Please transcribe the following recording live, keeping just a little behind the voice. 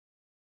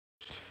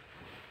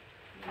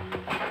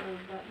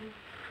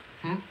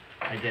Hmm?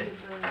 I did.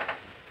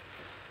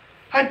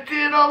 I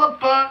did all the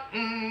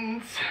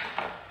buttons.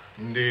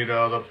 Did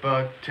all the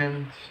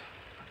buttons.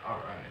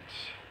 Alright.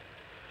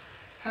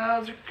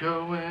 How's it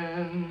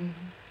going?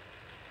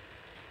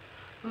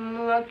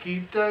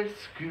 Lucky Dice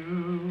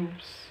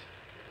Scoops.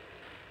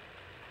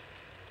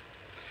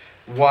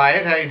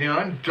 Wyatt, how you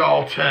doing?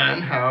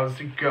 Dalton, how's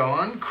it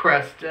going?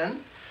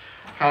 Creston,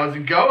 how's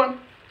it going?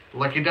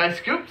 Lucky Dice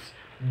Scoops,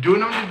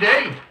 doing them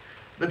today.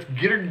 Let's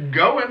get her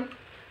going.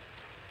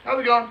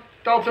 How's it going,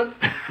 Dalton?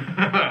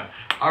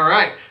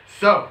 Alright,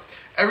 so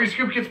every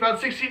scoop gets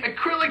about 60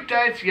 acrylic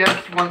dice.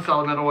 Yes, one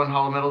solid metal, one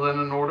hollow metal, then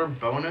an order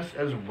bonus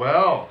as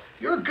well.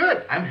 You're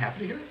good. I'm happy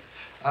to hear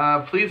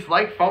it. Please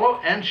like,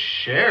 follow, and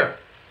share.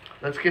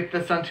 Let's get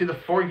this onto the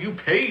For You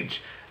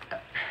page.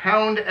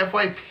 Pound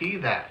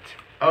FYP that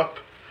up.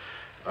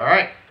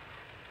 Alright.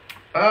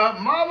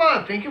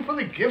 Mama, thank you for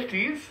the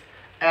gifties.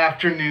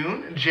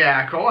 Afternoon.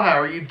 Jackal, how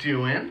are you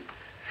doing?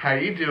 How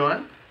you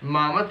doing?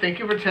 Mama, thank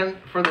you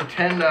for the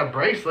 10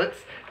 bracelets.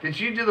 Did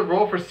you do the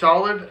roll for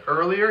solid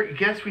earlier?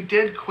 Yes, we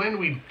did, Quinn.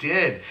 We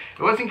did.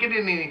 It wasn't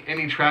getting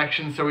any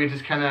traction, so we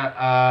just kind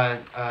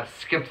of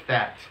skipped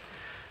that.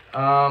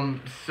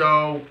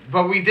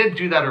 But we did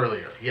do that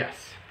earlier.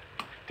 Yes.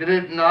 Did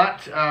it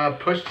not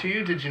push to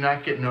you? Did you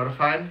not get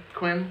notified,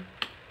 Quinn?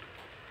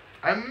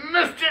 I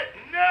missed it.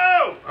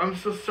 No, I'm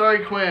so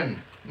sorry,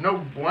 Quinn. No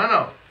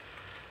bueno.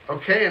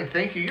 Okay, and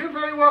thank you. You're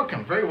very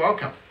welcome. Very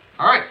welcome.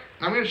 All right,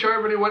 I'm going to show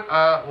everybody what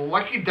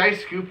Lucky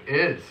Dice Scoop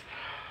is.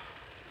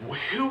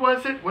 Who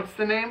was it? What's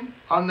the name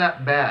on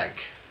that bag?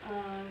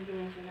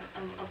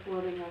 I'm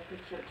uploading a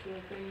picture to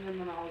the thing, and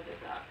then I'll get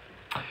that.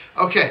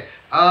 Okay,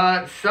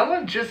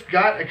 someone just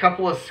got a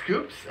couple of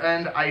scoops,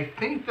 and I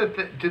think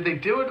that did they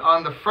do it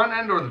on the front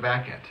end or the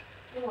back end?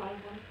 The live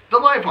one. The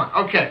live one.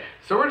 Okay,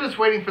 so we're just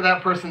waiting for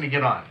that person to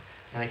get on.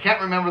 And I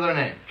can't remember their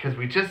name, because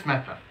we just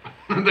met them.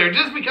 They're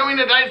just becoming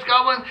a Dice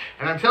Goblin,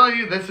 and I'm telling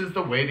you, this is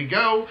the way to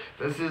go.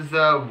 This is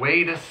the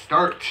way to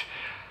start.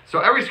 So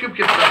every scoop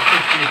gets about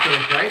 60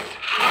 acrylic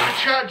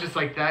dice, just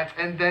like that.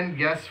 And then,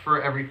 yes,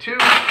 for every 2,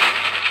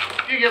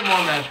 you get more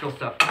magical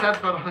stuff. But that's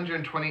about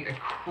 120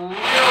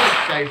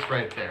 acrylic dice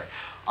right there.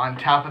 On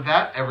top of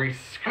that, every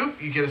scoop,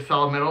 you get a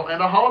solid metal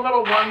and a hollow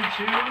metal. 1,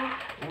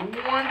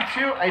 2, 1,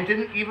 2. I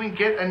didn't even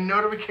get a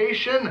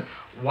notification.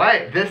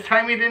 Why? This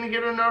time you didn't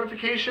get a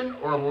notification,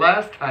 or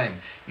last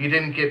time you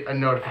didn't get a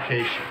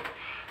notification?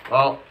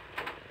 Well,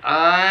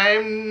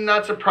 I'm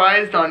not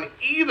surprised on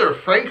either,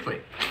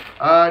 frankly.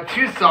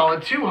 2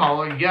 solid, 2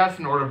 hollow, yes,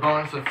 an order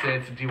bonus. Let's say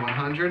it's a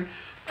D100.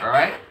 All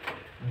right,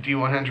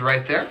 D100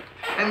 right there.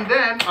 And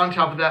then, on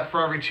top of that,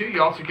 for every 2,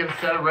 you also get a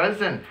set of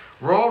resin.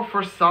 Roll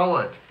for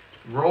solid.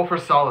 Roll for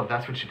solid,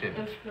 that's what you did.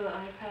 That's the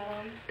iPad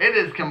on? It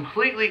is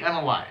completely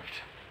unalived.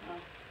 Oh.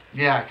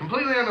 Yeah,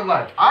 completely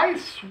unalived. I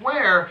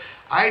swear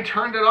I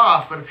turned it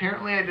off, but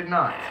apparently I did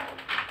not.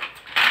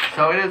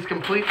 So it is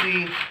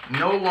completely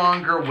no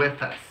longer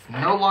with us.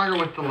 No longer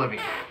with the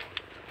living.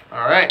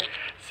 Alright,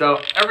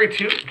 so every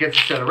 2 gets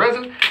a set of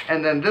resin,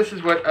 and then this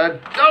is what a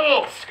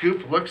double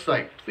scoop looks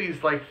like.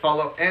 Please like,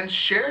 follow, and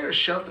share to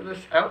show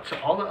this out to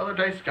all the other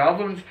Dice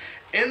Goblins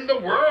in the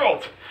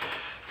world.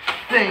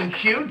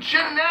 Thank you,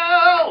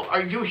 Janelle!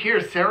 Are you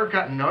here? Sarah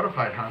got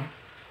notified, huh?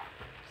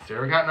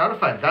 Sarah got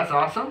notified. That's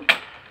awesome.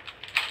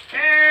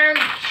 And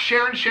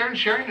sharing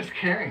is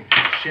caring.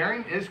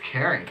 Sharing is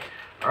caring.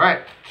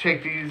 Alright,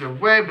 take these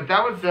away, but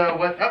that was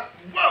what... Oh,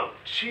 whoa!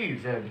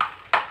 Jeez,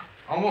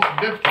 almost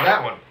biffed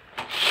that one.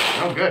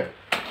 No good.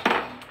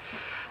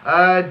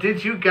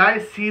 Did you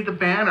guys see the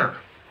banner?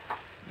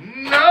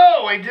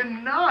 No, I did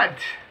not.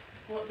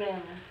 What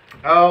banner?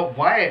 Oh,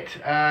 Wyatt.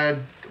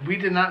 We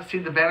did not see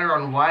the banner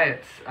on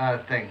Wyatt's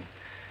thing.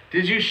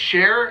 Did you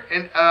share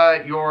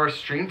your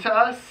stream to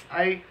us?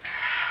 I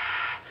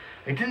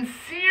didn't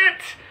see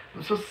it.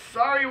 I'm so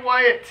sorry,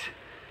 Wyatt.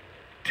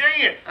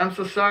 Dang it. I'm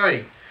so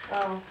sorry.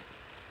 Oh.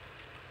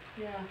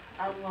 Yeah.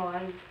 I don't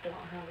have it,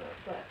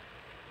 but...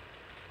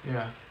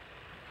 Yeah.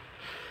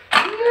 No,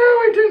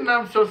 I didn't.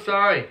 I'm so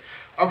sorry.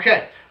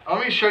 Okay, let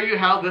me show you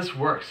how this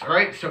works.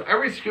 Alright, so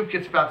every scoop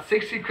gets about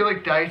 60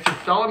 acrylic dice, a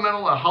solid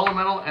metal, a hollow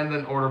metal, and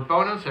then order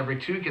bonus. Every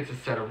 2 gets a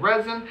set of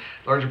resin.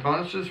 Larger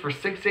bonuses for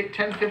 6, 8,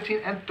 10, 15,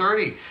 and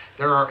 30.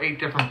 There are 8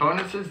 different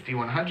bonuses: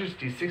 D100s,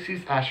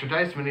 D60s, Astro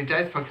Dice, Mini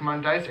Dice,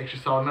 Pokemon Dice, extra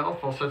solid metal,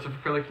 full sets of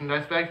acrylic and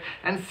dice bags,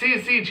 and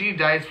CCG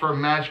Dice for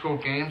magical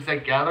games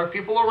that gather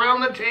people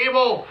around the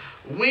table.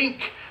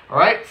 Wink.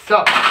 Alright,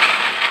 so...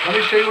 let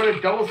me show you what a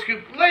double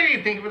scoop...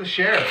 Lady, thank you for the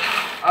share.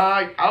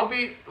 I'll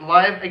be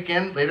live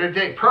again later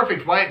today.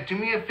 Perfect. Wyatt, do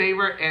me a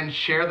favor and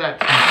share that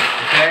to me,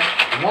 okay?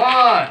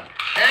 1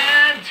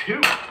 and 2.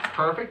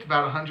 Perfect.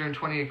 About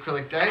 120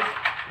 acrylic dice.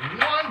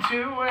 1,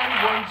 2,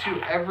 and 1,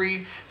 2.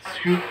 Every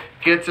scoop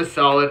gets a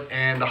solid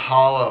and a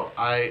hollow.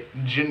 I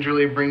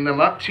gingerly bring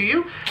them up to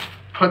you,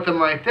 put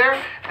them right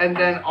there, and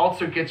then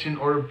also get you an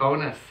order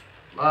bonus.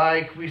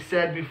 Like we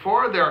said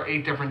before, there are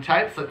 8 different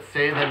types. Let's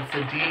say that it's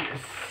a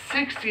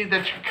D60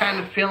 that you're kind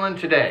of feeling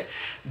today.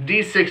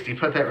 D60,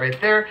 put that right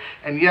there.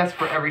 And yes,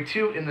 for every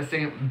 2 in the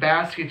same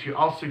basket, you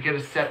also get a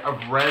set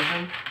of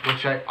resin,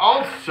 which I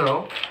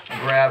also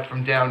grabbed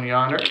from down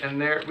yonder.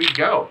 And there we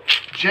go.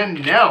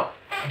 Janelle.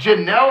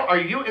 Janelle, are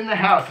you in the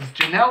house? Is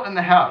Janelle in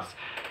the house?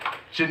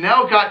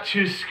 Janelle got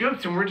 2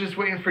 scoops, and we're just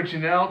waiting for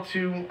Janelle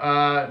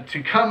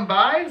to come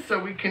by so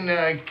we can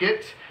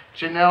get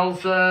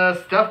Janelle's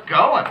stuff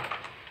going.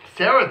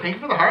 Sarah, thank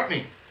you for the heart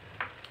me.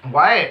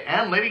 Wyatt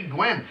and Lady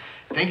Gwen,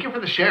 thank you for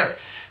the share.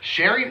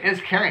 Sharing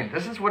is caring.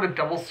 This is what a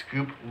double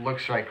scoop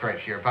looks like right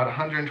here. About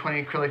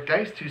 120 acrylic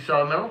dice, 2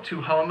 solid metal,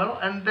 2 hollow metal,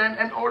 and then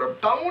an order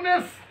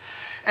bonus.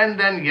 And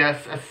then,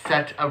 yes, a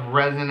set of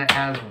resin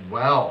as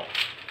well.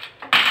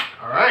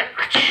 All right,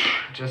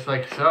 just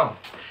like so.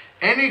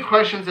 Any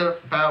questions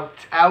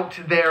out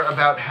there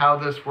about how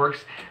this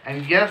works?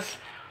 And yes,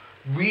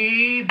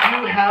 we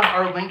do have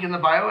our link in the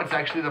bio. It's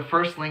actually the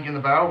first link in the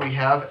bio. We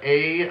have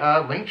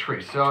a link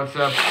tree. So it's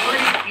a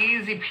pretty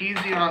easy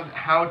peasy on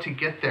how to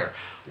get there.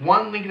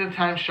 One link at a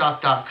time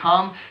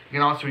shop.com. You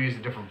can also use a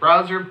different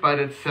browser, but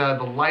it's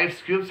the live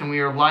scoops, and we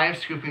are live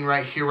scooping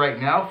right here, right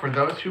now, for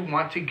those who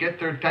want to get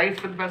their dice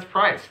for the best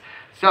price.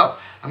 So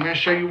I'm going to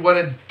show you what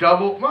a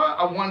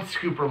one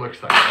scooper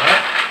looks like. All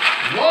right,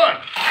 1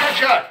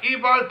 headshot.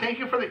 Ebar, thank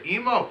you for the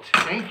emote.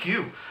 Thank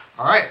you.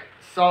 All right,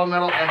 solid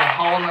metal and a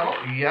hollow metal.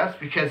 Yes,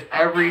 because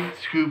every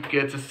scoop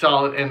gets a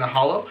solid and a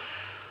hollow.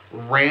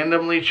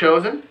 Randomly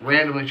chosen.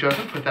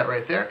 Put that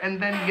right there.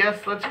 And then,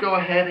 yes, let's go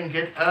ahead and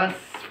get a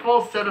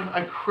full set of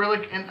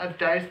acrylic in a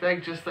dice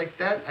bag just like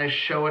that. I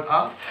show it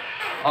off.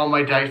 All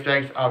my dice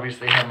bags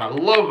obviously have my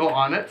logo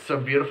on it. So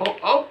beautiful.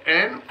 Oh,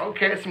 and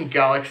okay, some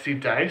Galaxy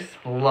dice.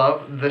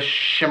 Love the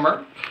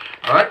shimmer.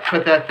 All right,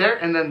 put that there.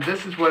 And then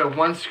this is what a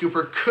one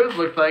scooper could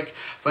look like,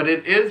 but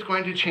it is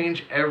going to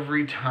change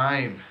every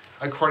time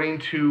according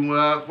to,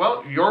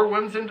 well, your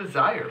whims and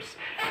desires.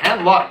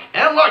 And luck.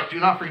 And luck. Do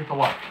not forget the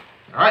luck.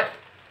 All right.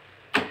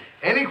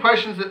 Any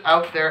questions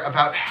out there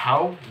about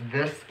how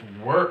this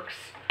works?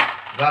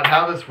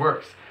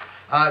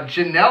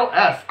 Janelle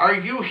S., are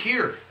you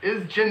here?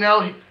 Is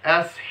Janelle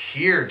S.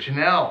 here?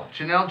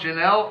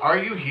 Janelle, are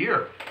you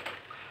here?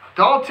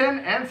 Dalton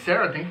and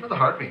Sarah, thank you for the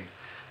heartbeat.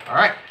 All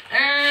right.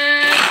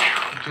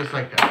 And just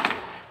like that.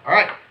 All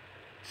right.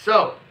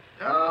 So,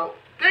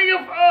 thank you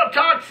for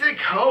Toxic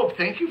Hope.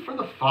 Thank you for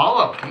the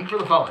follow.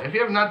 If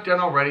you have not done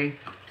already,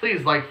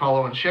 please like,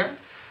 follow, and share.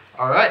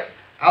 All right.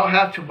 I'll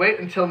have to wait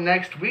until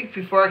next week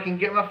before I can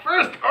get my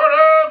first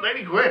order.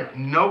 Lady Gwen,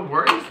 no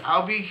worries.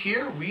 I'll be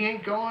here. We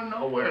ain't going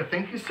nowhere.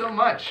 Thank you so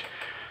much.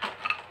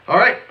 All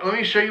right, let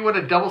me show you what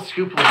a double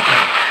scoop looks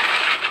like.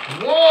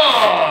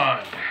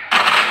 1,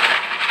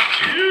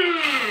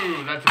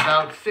 2. That's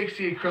about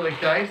 60 acrylic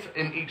dice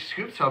in each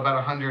scoop, so about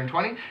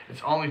 120.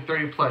 It's only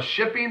 30 plus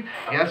shipping.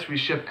 Yes, we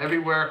ship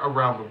everywhere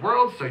around the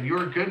world, so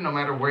you're good no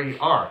matter where you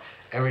are.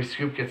 Every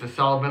scoop gets a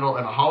solid middle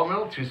and a hollow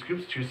middle. 2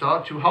 scoops, 2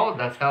 solid, 2 hollow.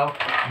 That's how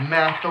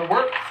math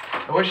works.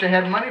 I wish I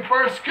had money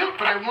for a scoop,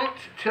 but I won't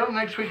till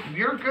next week.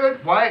 You're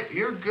good. Wyatt,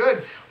 you're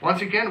good.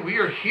 Once again, we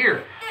are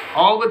here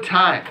all the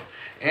time.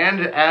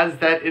 And as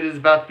that it is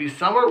about to be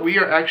summer, we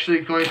are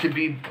actually going to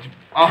be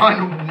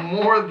on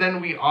more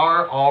than we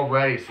are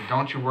already. So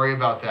don't you worry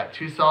about that.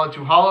 2 solid,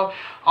 2 hollow.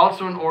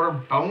 Also an order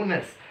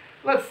bonus.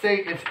 Let's say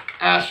it's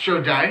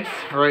Astro Dice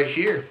right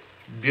here.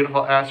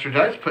 Beautiful Astro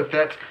Dice. Put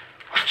that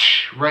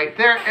right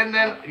there, and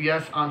then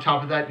yes, on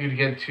top of that you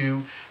get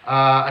to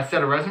a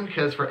set of resin,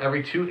 because for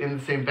every 2 in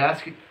the same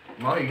basket,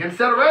 well, you get a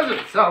set of resin.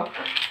 So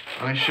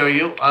let me show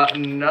you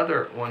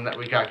another one that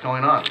we got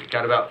going on. We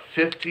got about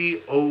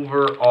 50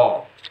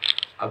 overall.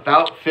 All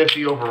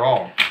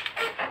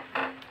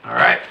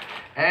right,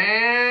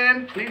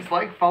 and please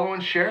like, follow,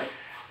 and share.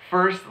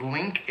 First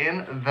link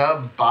in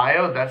the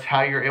bio. That's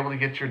how you're able to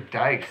get your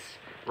dice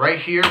right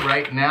here,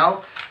 right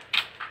now.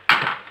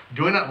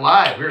 Doing it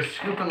live. We're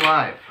scooping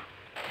live.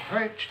 All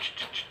right.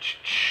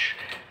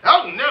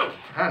 Oh, no.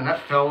 And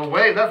that fell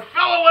away.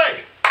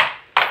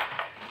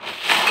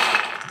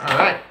 All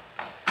right.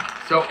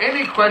 So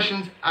any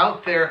questions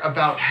out there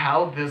about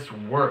how this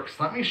works?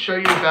 Let me show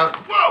you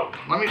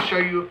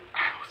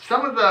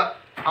some of the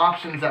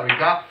options that we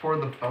got for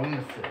the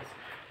bonuses.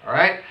 All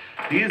right.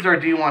 These are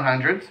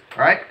D100s.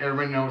 All right.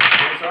 Everybody knows what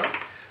those are.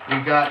 We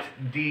got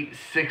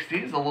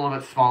D60s, a little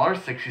bit smaller,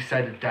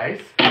 60-sided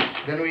dice.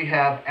 Then we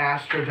have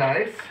Astro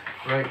Dice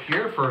right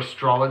here for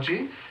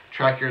astrology.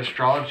 Track your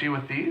astrology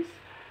with these.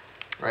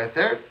 Right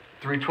there.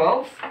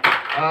 312s.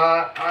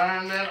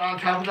 And then on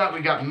top of that,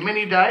 we got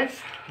mini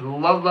dice.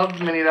 Love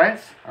the mini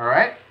dice.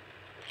 Alright.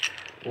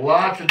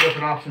 Lots of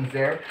different options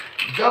there.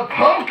 The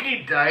Poke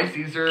Dice.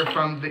 These are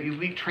from the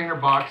Elite Trainer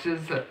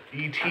boxes,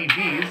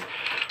 ETBs,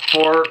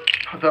 for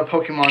the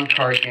Pokemon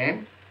card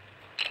game.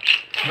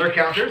 They're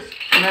counters.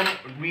 And then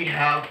we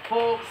have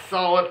full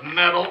solid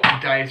metal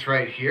dice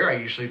right here. I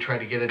usually try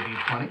to get a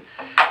D20.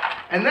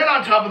 And then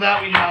on top of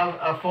that, we have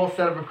a full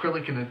set of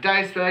acrylic in a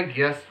dice bag.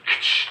 Yes,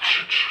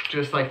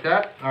 just like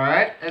that. All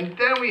right, and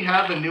then we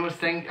have the newest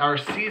thing, our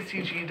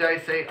CCG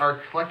dice, our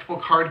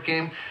collectible card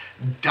game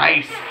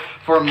dice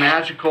for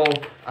magical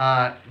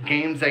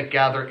games that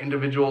gather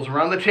individuals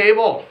around the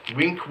table.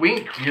 Wink,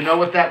 wink. You know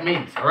what that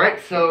means. All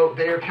right, so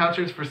they are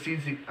counters for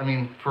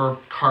for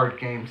card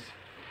games,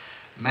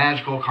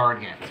 magical card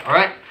games. All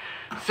right,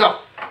 so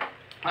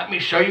let me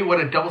show you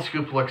what a double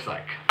scoop looks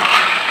like.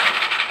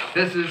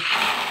 This is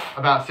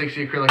about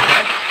 60 acrylic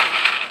dice,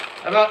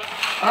 about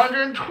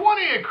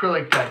 120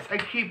 acrylic dice. I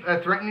keep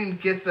threatening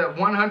to get the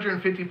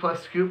 150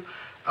 plus scoop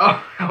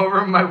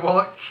over my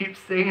wallet. Keeps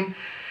saying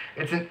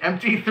it's an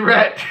empty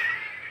threat.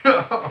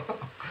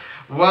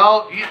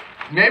 Well,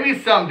 maybe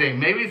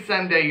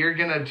someday you're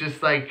gonna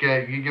just like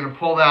you're gonna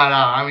pull that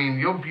out. I mean,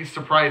 you'll be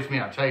surprised me.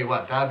 I'll tell you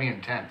what, that'd be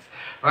intense.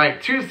 All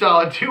right, 2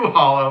 solid, 2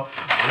 hollow,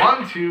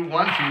 1 2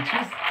 1 2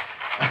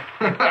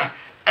 2.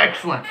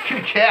 Excellent,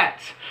 kitty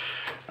cat.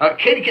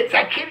 Kitty cat. Is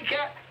that kitty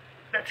cat?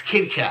 That's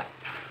kitty cat.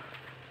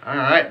 All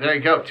right, there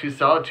you go. 2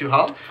 solid, 2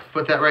 hollow.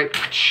 Put that right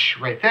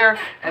there,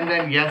 and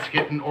then yes,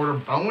 get an order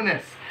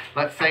bonus.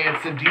 Let's say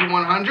it's a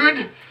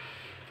D100.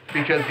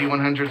 Because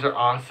D100s are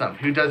awesome.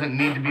 Who doesn't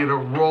need to be able to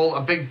roll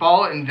a big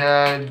ball and,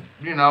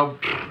 you know,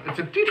 it's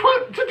a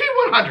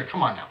D100.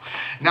 Come on now.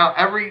 Now,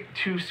 every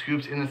 2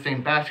 scoops in the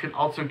same basket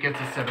also gets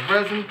a set of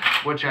resin,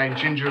 which I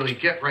gingerly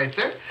get right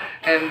there.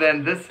 And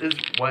then this is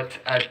what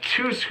a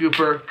 2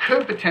 scooper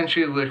could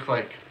potentially look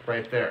like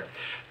right there.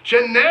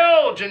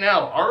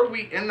 Janelle, are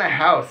we in the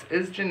house?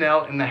 Is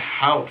Janelle in the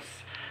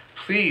house?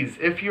 Please,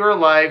 if you're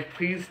alive,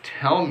 please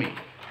tell me.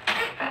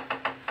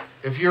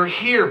 If you're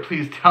here,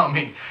 please tell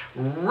me.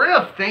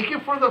 Riff, thank you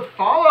for the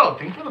follow.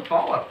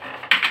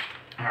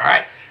 All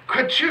right,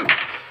 Kachu.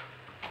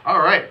 All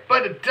right,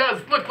 but it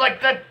does look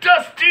like the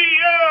Dusty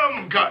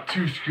got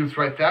 2 scoops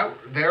right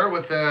there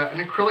with an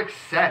acrylic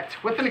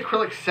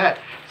set.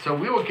 So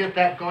we will get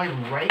that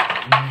going right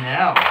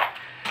now.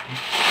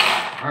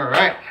 All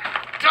right,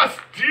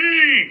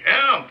 Dusty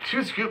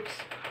 2 scoops.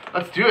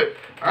 Let's do it.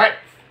 All right,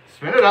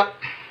 spin it up.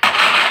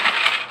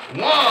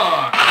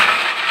 1.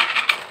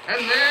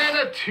 And then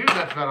a 2,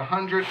 that's about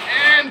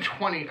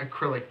 120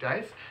 acrylic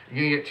dice.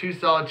 You're gonna get 2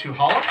 solid, 2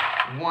 hollow.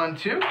 1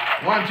 2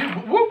 1 2.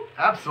 Whoop!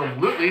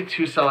 Absolutely,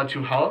 2 solid,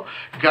 2 hollow.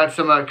 Got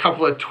a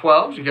couple of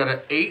 12s. You got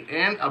an 8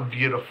 and a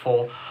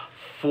beautiful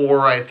 4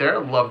 right there.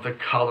 Love the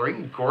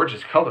coloring,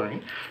 gorgeous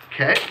coloring.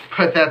 Okay,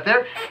 put that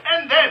there,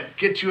 and then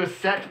get you a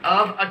set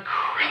of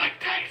acrylic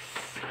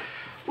dice.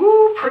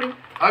 Woo, pretty.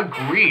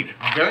 Agreed.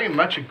 Very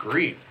much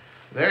agreed.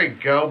 There you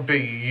go,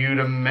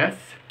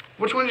 beautimous.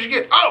 Which one did you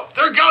get? Oh,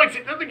 they're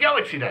the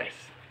galaxy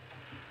dice.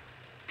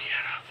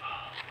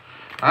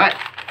 Beautiful. All right,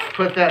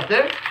 put that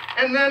there,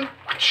 and then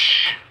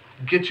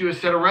get you a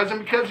set of resin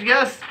because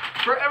yes,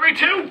 for every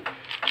 2,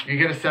 you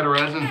get a set of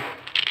resin.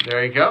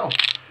 There you go.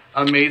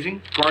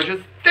 Amazing,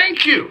 gorgeous.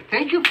 Thank you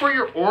for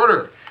your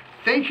order.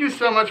 Thank you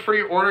so much for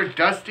your order,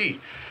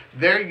 Dusty.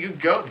 There you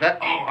go.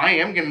 I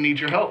am gonna need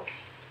your help.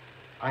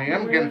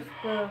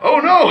 Oh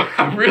no,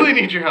 I really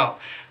need your help.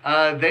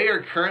 They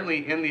are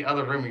currently in the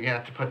other room. You're gonna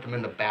have to put them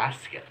in the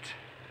basket.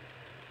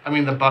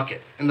 In the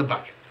bucket.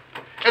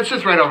 It's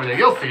just right over there.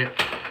 You'll see it.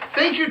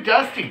 Thank you,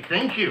 Dusty.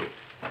 Thank you.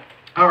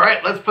 All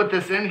right, let's put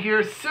this in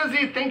here.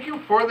 Susie, thank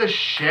you for the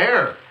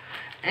share.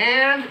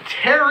 And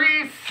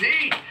Terry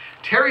C,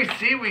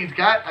 we've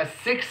got a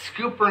 6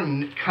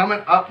 scooper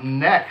coming up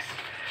next.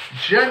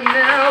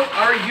 Janelle,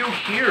 are you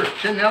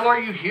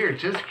here?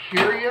 Just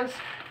curious.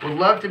 Would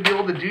love to be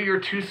able to do your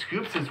 2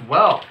 scoops as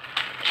well.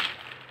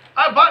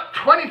 I bought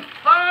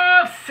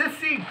 25,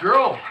 sissy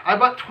girl. I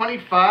bought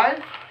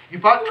 25. You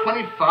bought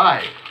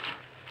 25.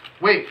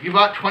 Wait, you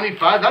bought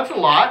 25? That's a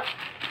lot.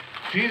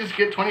 Did you just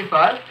get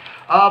 25?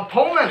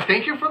 Pullman,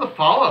 thank you for the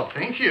follow.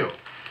 Thank you.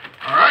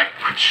 All right.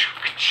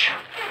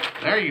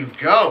 There you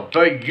go.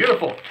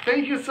 Beautiful.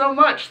 Thank you so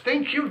much.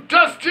 Thank you,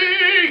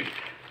 Dusty.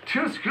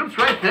 2 scoops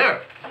right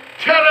there.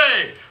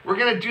 Teddy, we're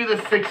going to do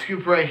the 6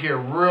 scoop right here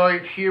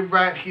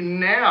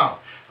now.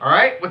 All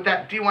right, with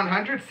that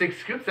D100, 6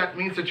 scoops, that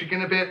means that you're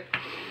going to get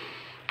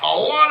a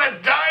lot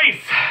of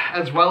dice,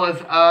 as well as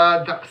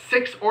the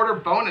 6 order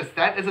bonus.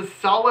 That is a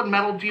solid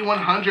metal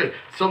D100.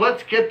 So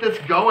let's get this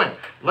going.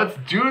 Let's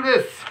do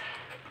this.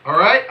 All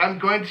right, I'm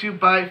going to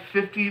buy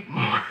 50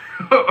 more.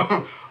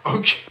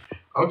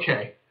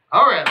 Okay.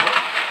 All right,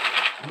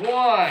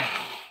 1,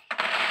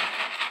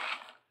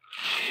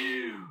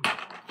 2.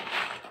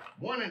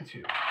 1 and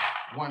 2.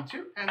 1,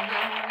 2, and then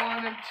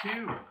 1 and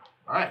 2.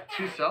 All right,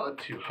 2 solid,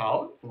 2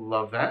 hollow.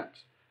 Love that.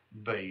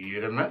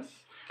 Beautimous.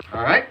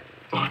 All right.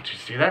 Oh, did you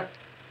see that?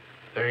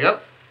 There you go.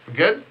 We're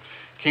good.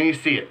 Can you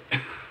see it?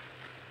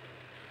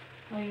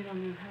 Oh, you don't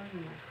even have a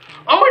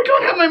microphone. Oh, I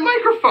don't have my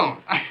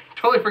microphone. I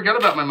totally forgot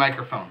about my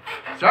microphone.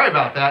 Sorry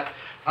about that.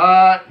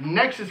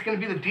 Next is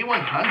going to be the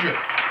D100.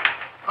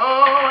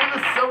 Oh,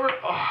 and the silver.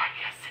 Oh,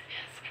 yes, it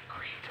is.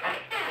 Agreed.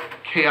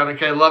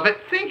 Chaotic. I love it.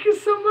 Thank you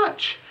so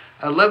much.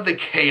 I love the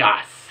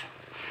chaos.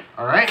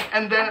 All right,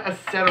 and then a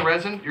set of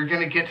resin. You're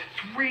going to get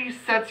 3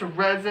 sets of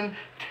resin.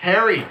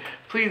 Terry,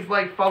 please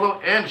like, follow,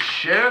 and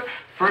share.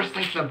 First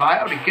link in the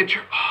bio to get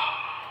your...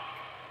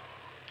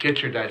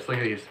 Get your dice. Look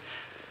at these.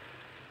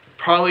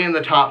 Probably in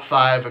the top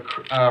 5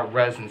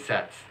 resin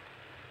sets.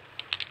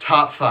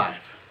 Top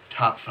 5.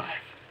 Top 5.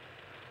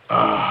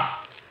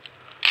 Ah.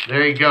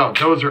 There you go.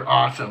 Those are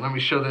awesome. Let me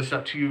show this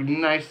up to you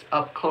nice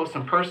up close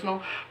and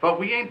personal. But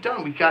we ain't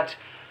done. We got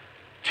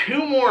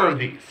 2 more of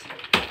these.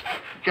 We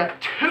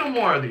got 2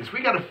 more of these.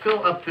 We got to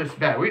fill up this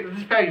bag.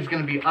 This bag is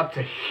going to be up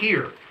to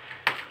here.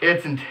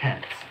 It's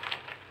intense.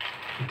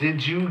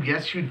 Did you?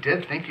 Yes, you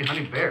did. Thank you,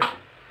 Honey Bear.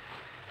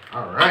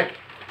 All right.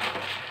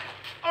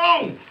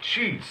 Oh,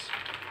 jeez.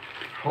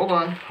 Hold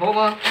on. Hold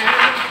on.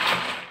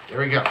 There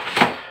we go.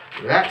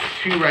 That's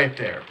 2 right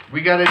there.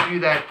 We got to do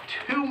that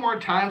 2 more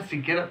times to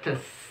get up to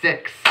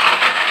 6.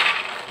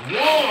 1,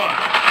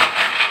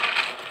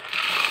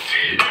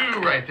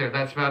 2 right there.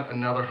 That's about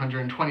another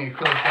 120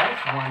 acrylic dice.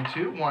 1,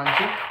 2, 1,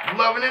 2.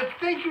 Loving it.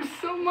 Thank you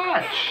so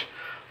much.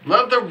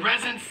 Love the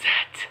resin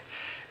set.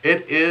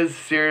 It is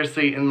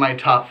seriously in my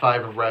top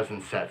 5 of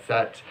resin sets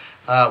that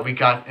we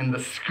got in the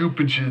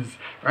scoopages,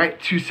 right?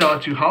 2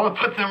 solid, 2 hollow.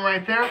 Put them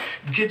right there.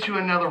 Get you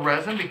another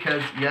resin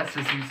because, yes,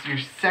 this is your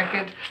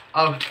second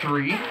of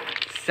 3.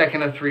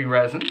 Second of 3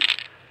 resin.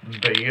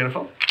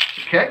 Beautiful.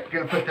 Okay, we're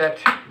going to put that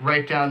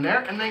right down there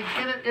and then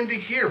get it into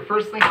here.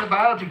 First link in the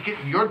bio to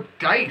get your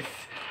dice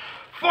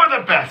for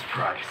the best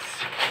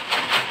price.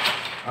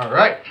 All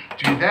right,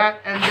 do that.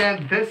 And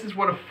then this is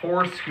what a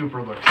 4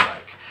 scooper looks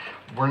like.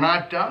 We're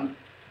not done.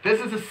 This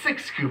is a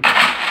 6 scooper.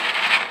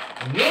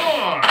 1,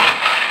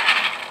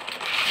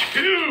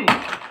 2,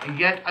 and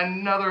get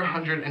another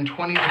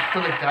 120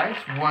 acrylic dice.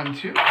 1,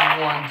 2,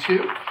 1,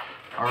 2.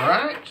 All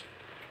right.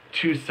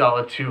 2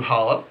 solid, 2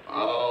 hollow.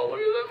 Oh, look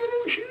at that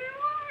little cutie.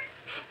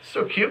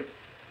 So cute.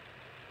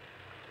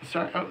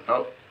 Sorry.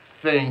 Oh,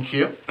 thank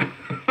you.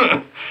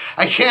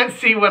 I can't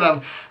see what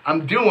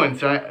I'm doing,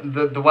 so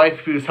the wife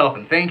who's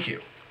helping. Thank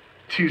you.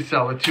 2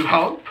 solid, 2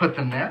 hollow. Put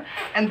them there,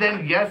 and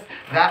then yes,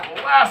 that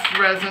last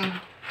resin,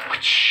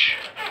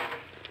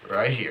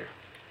 right here.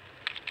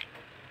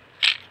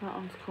 That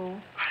one's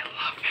cool. I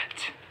love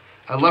it.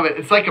 I love it.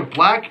 It's like a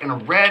black and a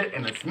red,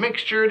 and it's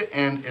mixtured,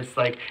 and it's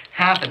like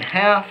half and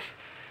half.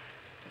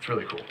 It's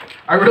really cool.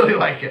 I really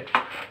like it.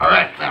 All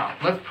right, now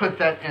let's put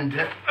that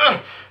into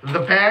the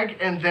bag,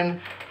 and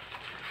then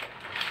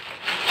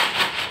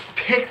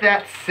pick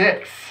that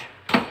 6.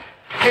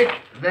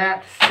 Pick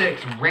that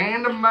 6.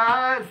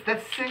 Randomize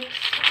that 6.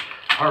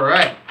 All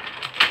right,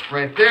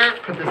 right there.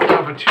 Put this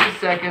down for 2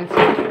 seconds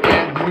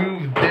and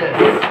move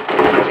this.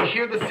 Did you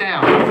hear the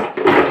sounds?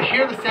 Did you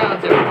hear the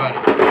sounds, everybody?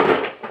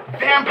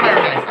 Vampire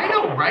dice. I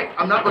know, right?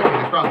 I'm not looking.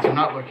 I promise I'm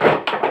not looking.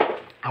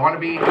 I want to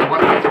be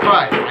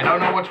surprised. I don't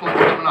know which one's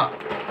coming up.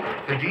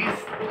 The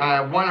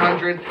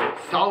D100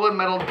 solid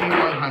metal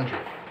D100.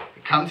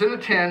 It comes in a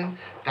tin.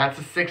 That's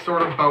a 6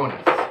 order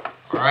bonus.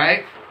 All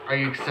right. Are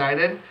you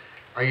excited?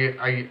 Are you?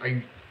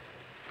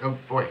 Oh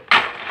boy.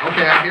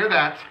 Okay, I hear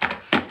that.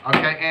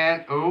 Okay,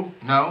 and oh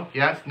no,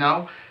 yes,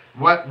 no.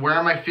 What? Where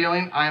am I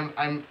feeling?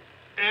 I'm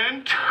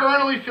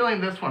internally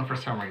feeling this one for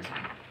some reason.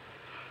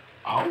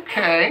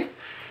 Okay.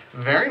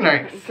 Very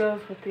nice. It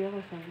goes with the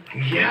other thing.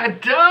 Yeah,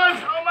 it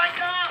does. Oh my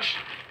gosh.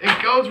 It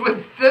goes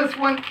with this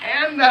one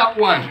and that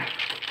one.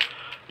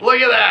 Look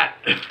at that.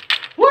 Look at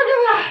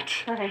that.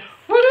 Nice.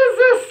 What is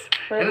this?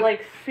 But it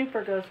like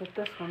super goes with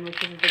this one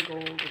because of the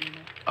gold in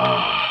there.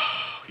 Oh,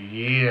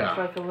 yeah. It's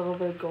like a little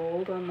bit of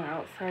gold on the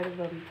outside of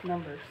the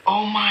numbers.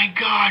 Oh my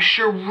gosh,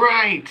 you're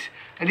right.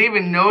 I didn't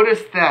even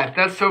notice that.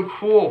 That's so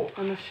cool.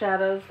 And the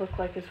shadows look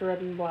like it's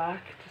red and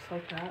black, just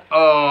like that.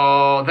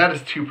 Oh, that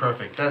is too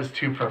perfect. That is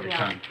too perfect,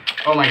 Yeah. hon.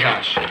 Oh my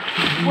gosh. Whoa.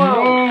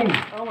 Whoa.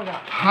 Oh my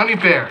gosh. Honey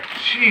Bear.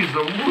 Jeez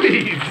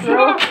Louise.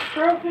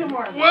 Throw a few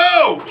more.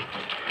 Whoa.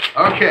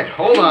 Okay,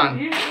 hold on.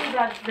 Usually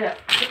that's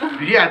zipped.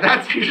 Yeah,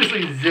 that's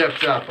usually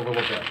zipped up a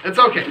little bit. It's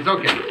okay. It's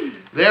okay.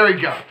 There we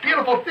go.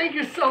 Beautiful. Thank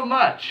you so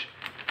much.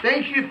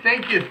 Thank you.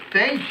 Thank you.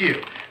 Thank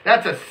you.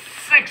 That's a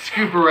 6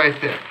 scooper right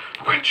there.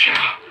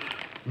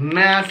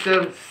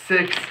 Massive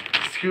 6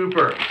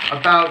 scooper.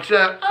 About,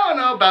 I don't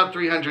know, about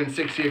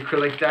 360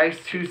 acrylic dice.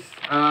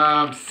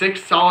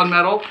 6 solid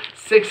metal.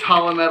 6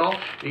 hollow metal.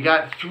 You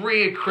got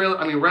 3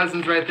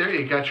 resins right there.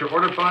 You got your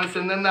order bonus,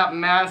 and then that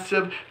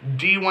massive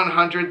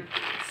D100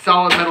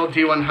 solid metal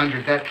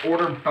D100. That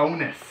order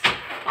bonus.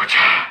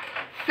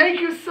 Thank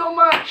you so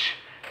much.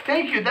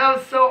 Thank you. That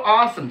was so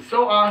awesome.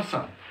 So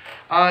awesome.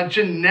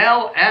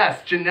 Janelle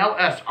S. Janelle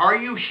S. Are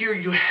you here?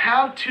 You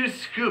have 2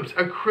 scoops,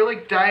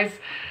 acrylic dice,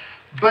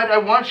 but I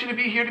want you to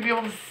be here to be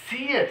able to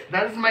see it.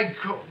 That is my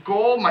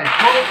goal, my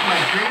hope,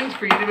 my dreams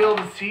for you to be able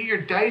to see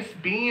your dice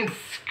being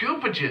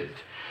scoopages.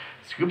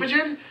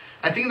 Scoopaged?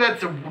 I think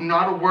that's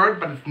not a word,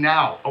 but it's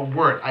now a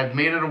word. I've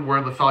made it a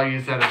word. Let's all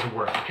use that as a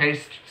word. Okay?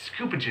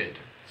 Scoopaged.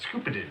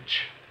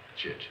 Scoopage.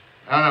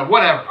 I don't know.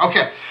 Whatever.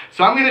 Okay.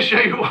 So I'm going to show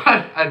you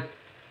what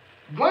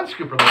one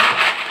scooper looks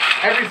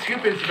like. Every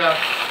scoop is about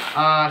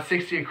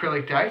 60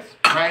 acrylic dice,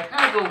 right?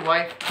 Add a little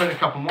light. Put a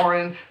couple more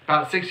in.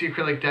 About 60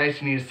 acrylic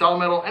dice. You need a solid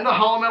metal and a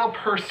hollow metal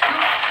per scoop.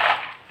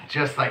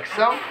 Just like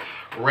so.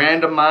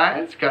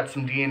 randomized. Got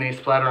some DNA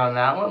splatter on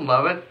that one.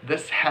 Love it.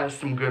 This has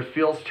some good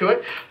feels to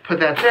it. Put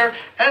that there.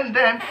 And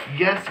then,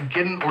 yes,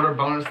 get an order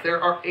bonus.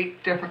 There are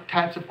 8 different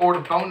types of order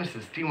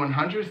bonuses.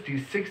 D100s,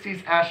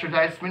 D60s, Astro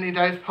Dice, Mini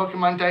Dice,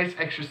 Pokemon Dice,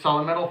 Extra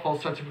Solid Metal, full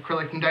sets of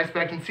acrylic and dice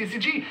bags, and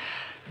CCG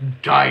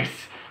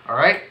Dice.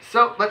 Alright,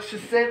 so let's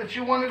just say that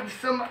you wanted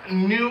some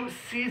new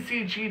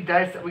CCG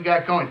dice that we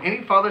got going.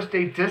 Any Father's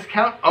Day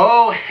discount?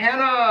 Oh,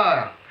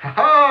 Hannah!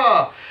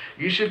 Haha!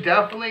 You should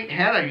definitely,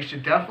 Hannah, you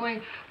should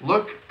definitely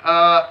look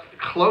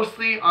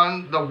closely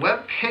on the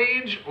web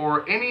page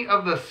or any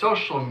of the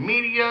social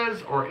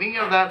medias or any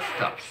of that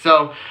stuff.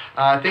 So,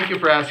 thank you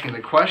for asking the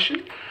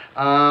question.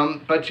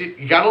 But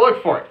you got to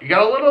look for it. You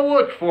got to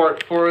look for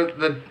it for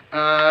the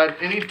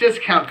any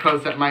discount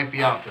codes that might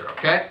be out there,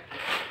 okay?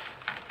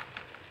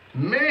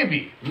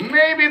 Maybe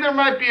there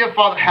might be a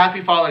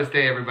Happy Father's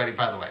Day, everybody,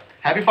 by the way.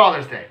 Happy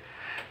Father's Day.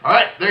 All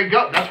right, there you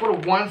go. That's what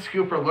a one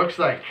scooper looks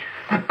like.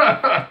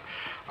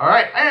 All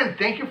right, and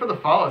thank you for the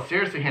follow.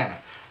 Seriously,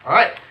 Hannah. All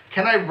right,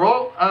 can I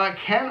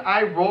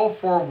roll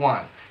for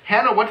one?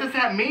 Hannah, what does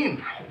that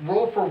mean?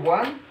 Roll for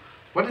one?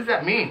 What does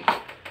that mean?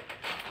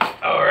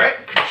 All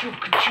right, ka-choo,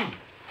 ka-choo.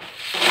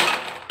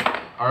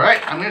 All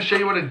right, I'm going to show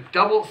you what a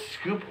double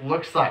scoop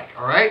looks like.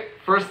 All right,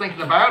 first link in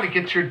the bio to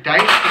get your dice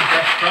for the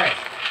best price.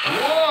 1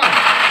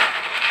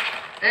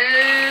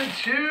 and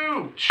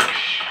 2,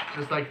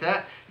 just like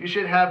that. You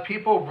should have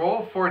people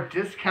roll for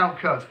discount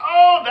codes.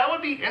 Oh, that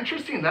would be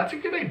interesting. That's a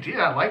good idea.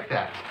 I like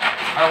that.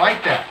 I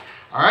like that.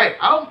 All right,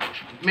 I'll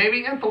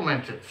maybe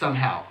implement it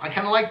somehow. I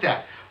kind of like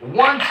that.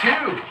 1,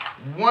 2,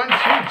 1,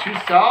 2, 2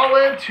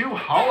 solid, 2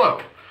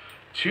 hollow.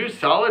 2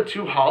 solid,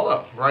 2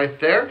 hollow,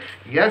 right there.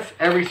 Yes,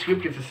 every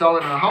scoop gets a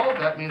solid and a hollow.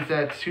 That means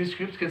that 2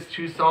 scoops gets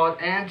 2 solid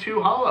and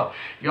 2 hollow.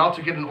 You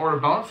also get an order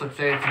bonus. Let's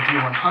say it's a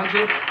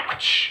D100,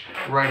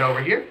 right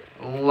over here.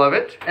 Love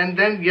it. And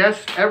then,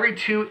 yes, every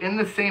 2 in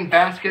the same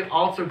basket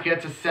also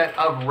gets a set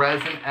of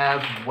resin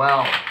as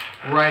well.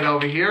 Right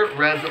over here,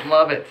 resin,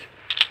 love it.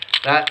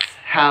 That's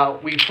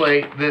how we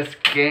play this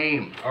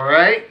game, all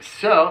right?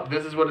 So,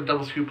 this is what a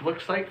double scoop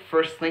looks like.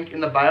 First link in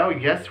the bio.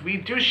 Yes, we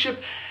do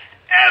ship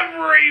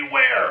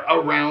everywhere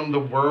around the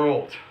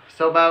world.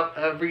 So about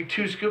every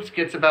 2 scoops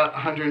gets about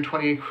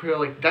 120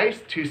 acrylic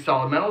dice, 2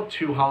 solid metal,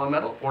 2 hollow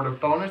metal, order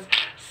bonus,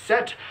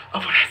 set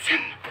of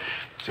resin.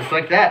 Just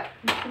like that.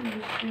 You can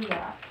just do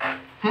that.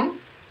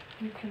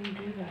 You can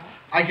do that.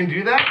 I can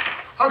do that?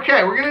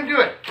 Okay, we're going to do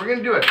it. We're going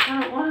to do it.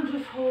 I don't want to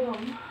just hold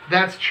them.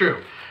 That's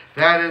true.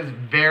 That is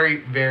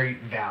very, very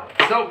valid.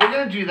 So we're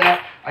going to do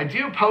that. I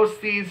do post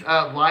these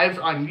lives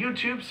on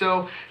YouTube.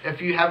 So if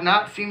you have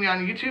not seen me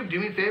on YouTube, do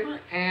me a favor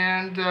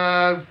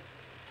and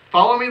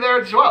follow me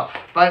there as well.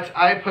 But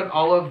I put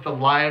all of the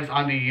lives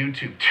onto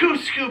YouTube. 2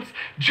 scoops,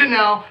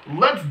 Janelle,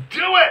 let's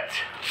do it.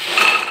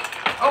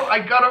 Oh, I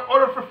got an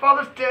order for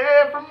Father's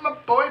Day from my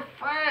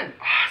boyfriend.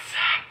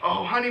 Awesome.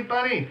 Oh, honey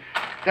bunny.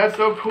 That's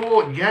so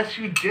cool. Yes,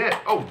 you did.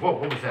 Oh, whoa,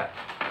 what was that?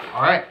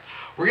 All right.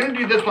 We're going to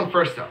do this one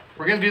first, though.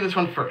 We're going to do this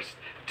one first.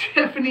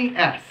 Tiffany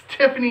S.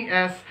 Tiffany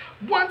S.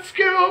 1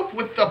 scoop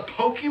with the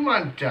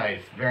Pokemon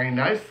dice. Very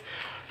nice.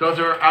 Those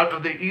are out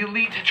of the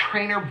Elite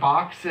Trainer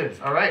boxes.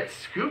 All right,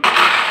 scoop 1.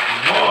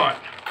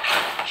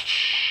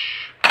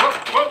 Whoa,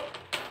 whoa.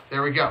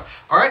 There we go.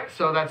 All right,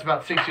 so that's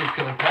about 60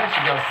 acrylic dice.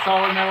 You got a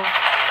solid metal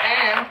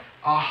and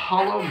a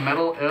hollow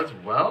metal as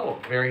well.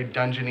 Very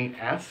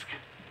dungeony-esque.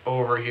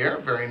 Over here,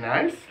 very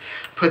nice.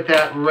 Put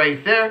that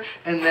right there,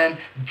 and then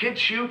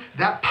get you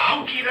that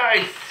Poké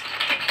Dice.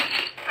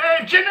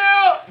 Hey,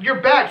 Janelle, you're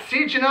back.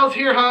 See, Janelle's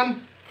here,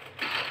 hon.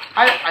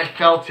 I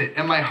felt it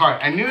in my heart.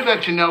 I knew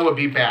that Janelle would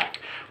be back.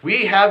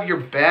 We have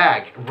your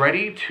bag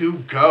ready to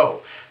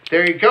go.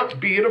 There you go,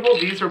 beautiful.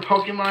 These are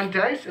Pokemon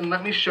dice, and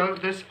let me show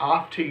this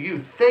off to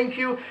you. Thank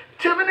you,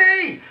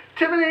 Tiffany.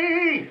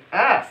 Tiffany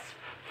S.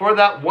 For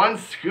that 1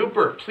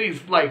 scooper.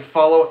 Please like,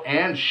 follow,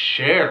 and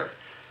share.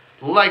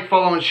 Like,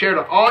 follow, and share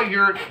to all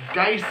your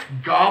Dice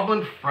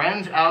Goblin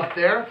friends out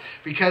there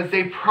because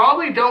they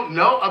probably don't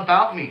know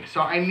about me.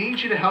 So I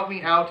need you to help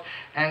me out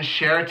and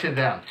share it to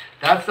them.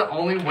 That's the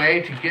only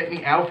way to get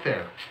me out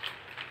there.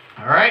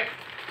 All right?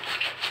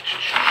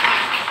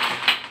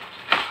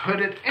 Put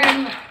it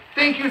in.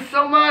 Thank you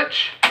so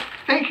much.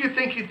 Thank you,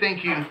 thank you,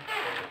 thank you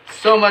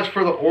so much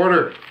for the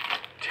order.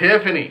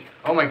 Tiffany.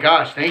 Oh my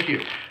gosh, thank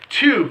you.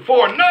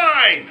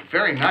 249.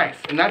 Very nice.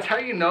 And that's how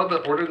you know the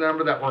order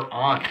number that we're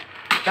on.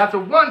 That's a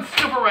 1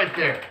 scooper right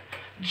there.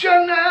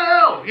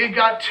 Janelle, you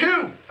got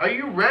 2. Are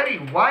you ready?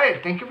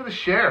 Wyatt, thank you for the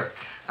share.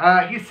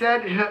 He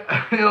said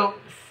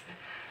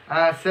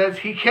says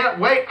he can't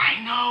wait.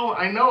 I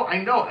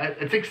know.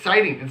 It's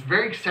exciting. It's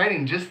very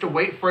exciting just to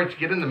wait for it to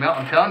get in the mail.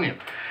 I'm telling you.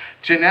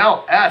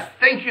 Janelle S,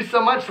 thank you so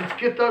much. Let's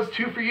get those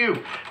 2 for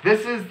you.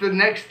 This is the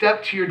next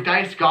step to your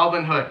Dice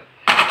Goblinhood.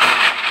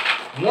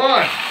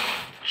 1.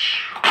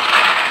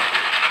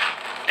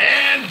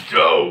 And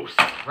dose.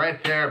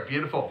 Right there.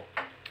 Beautiful.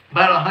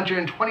 About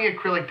 120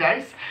 acrylic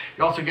dice.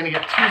 You're also going to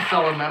get 2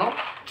 solid metal,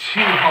 2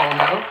 hollow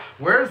metal.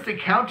 Where's the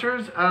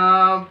counters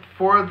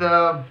for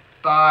the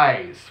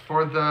buys?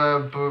 For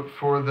the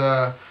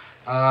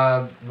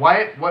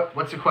Wyatt,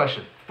 what's the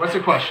question? What's the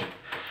question?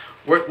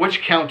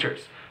 Which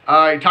counters?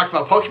 Are you talking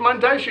about Pokemon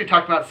dice or are you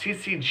talking about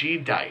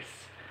CCG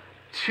dice?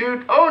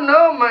 Oh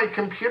no, my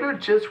computer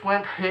just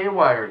went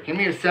haywire. Give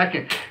me a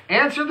second.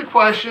 Answer the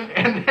question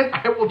and then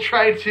I will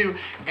try to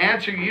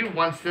answer you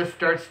once this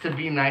starts to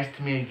be nice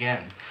to me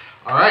again.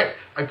 All right,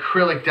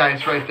 acrylic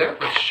dice right there.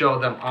 Let's show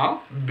them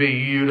off.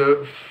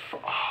 Beautiful.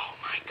 Oh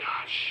my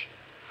gosh.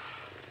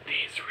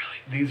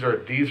 These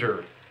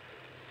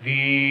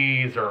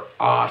are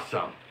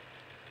awesome.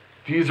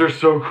 These are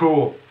so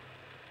cool.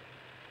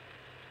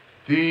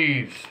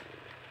 These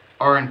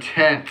are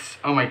intense.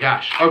 Oh my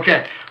gosh.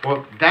 Okay,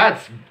 well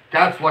that's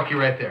lucky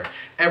right there.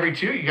 Every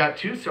two, you got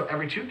two, so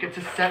every two gets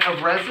a set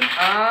of resin.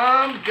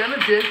 I'm gonna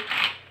get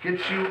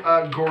you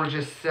a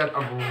gorgeous set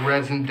of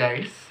resin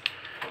dice.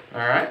 All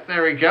right,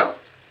 there we go.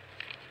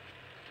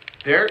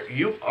 There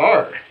you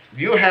are.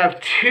 You have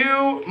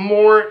two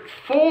more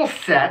full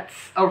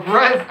sets of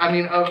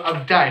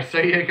of dice. So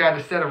you got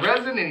a set of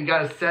resin and you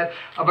got a set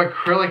of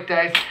acrylic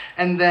dice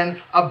and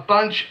then a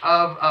bunch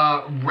of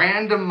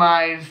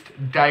randomized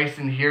dice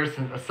in here.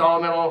 So a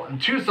solid metal and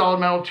two solid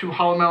metal, two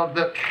hollow metal.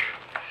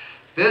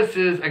 This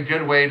is a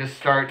good way to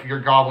start your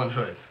goblin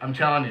hood. I'm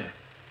telling you.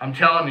 I'm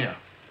telling you.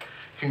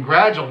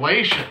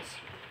 Congratulations.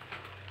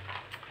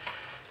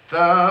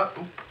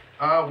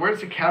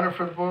 Where's the counter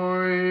for the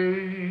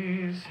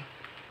boys?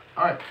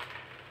 All right.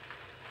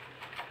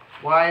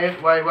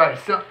 Wyatt.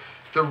 So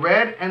the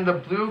red and the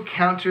blue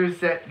counters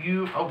that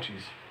you, oh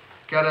geez,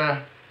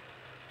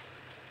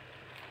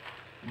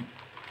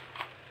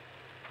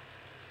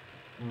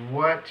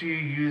 what do you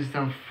use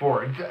them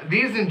for?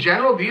 These in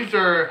general, these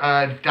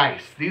are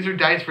dice. These are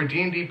dice for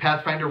D&D,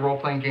 Pathfinder,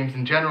 role-playing games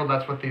in general.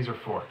 That's what these are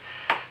for.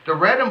 The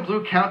red and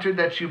blue counter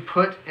that you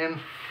put in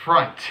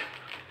front.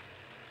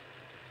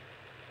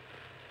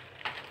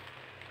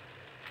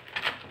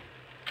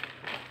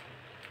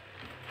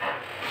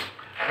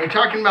 Are you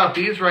talking about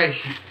these right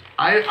here?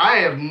 I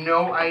have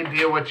no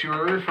idea what you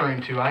are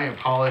referring to. I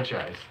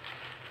apologize.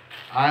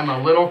 I'm a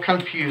little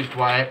confused,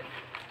 Wyatt.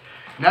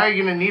 Now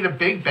you're going to need a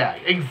big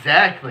bag.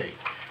 Exactly.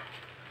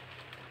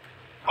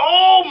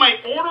 Oh, my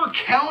order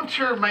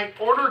counter.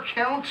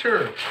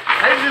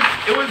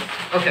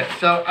 Okay,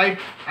 so I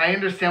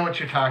understand what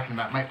you're talking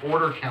about. My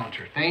order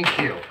counter. Thank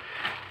you.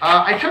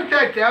 I took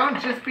that down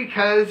just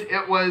because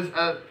it was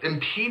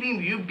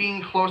impeding you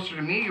being closer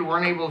to me. You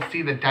weren't able to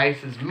see the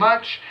dice as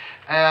much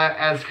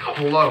as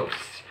close.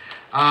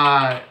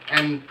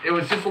 And it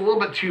was just a little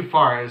bit too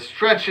far. I was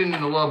stretching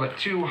a little bit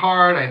too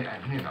hard,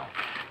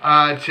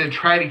 to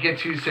try to get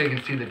to so you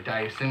can see the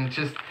dice. And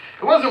it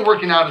wasn't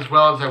working out as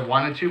well as I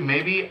wanted to.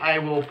 Maybe I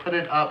will put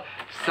it up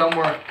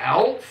somewhere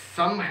else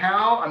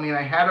somehow. I mean,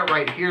 I had it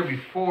right here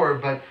before,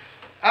 but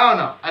I don't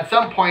know. At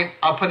some point,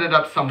 I'll put it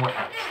up somewhere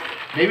else.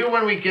 Maybe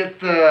when we get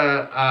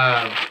the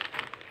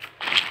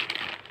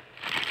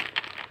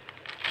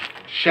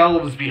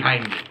shelves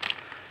behind me.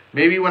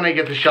 Maybe when I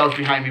get the shelves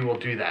behind me, we'll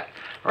do that.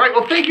 All right,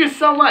 well, thank you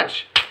so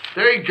much.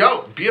 There you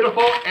go.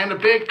 Beautiful and a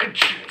big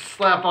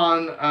slap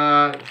on.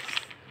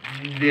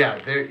 Yeah,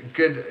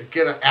 good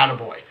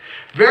attaboy.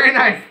 Very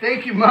nice.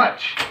 Thank you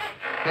much.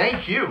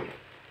 Thank you.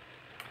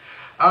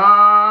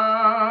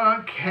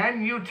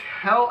 Can you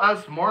tell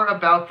us more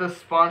about the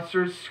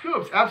sponsored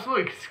scoops?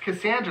 Absolutely.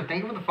 Cassandra,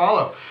 thank you for the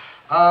follow.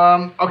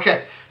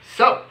 Okay,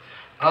 so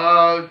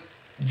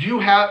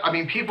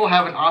people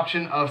have an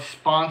option of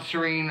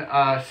sponsoring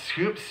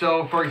scoops.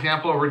 So, for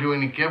example, if we're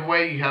doing a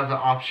giveaway, you have the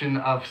option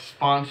of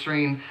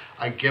sponsoring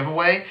a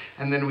giveaway,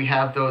 and then we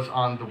have those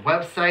on the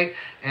website,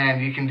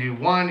 and you can do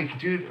one, you can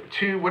do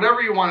two,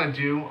 whatever you want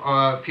to do,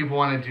 people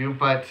want to do,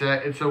 but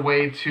it's a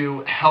way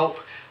to help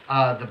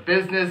the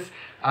business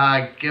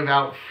give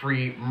out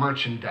free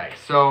merchandise.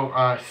 So,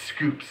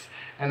 scoops.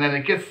 And then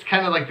it gets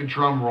kind of like the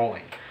drum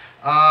rolling.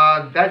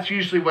 That's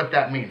usually what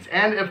that means.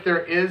 And if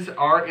there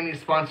are any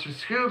sponsored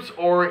scoops,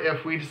 or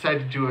if we decide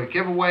to do a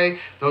giveaway,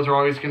 those are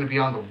always going to be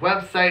on the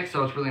website.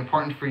 So it's really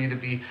important for you to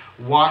be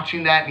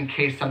watching that in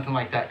case something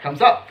like that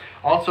comes up.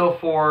 Also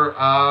for,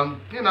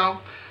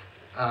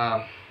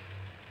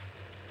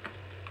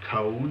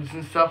 codes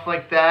and stuff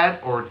like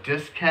that, or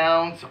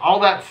discounts, all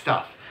that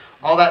stuff.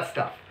 All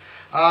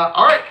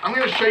right, I'm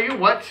going to show you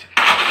what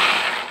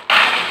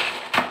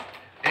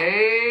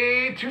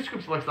a 2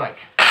 scoops looks like.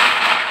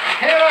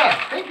 Hannah,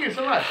 thank you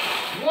so much.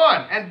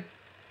 1, and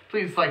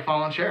please like,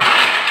 follow, and share.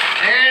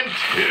 And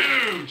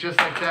 2, just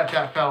like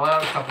that fell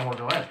out. A couple more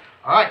go in.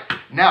 All right,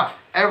 now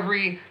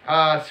every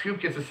scoop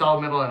gets a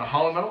solid metal and a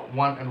hollow metal.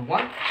 1 and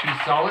 1, 2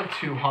 solid,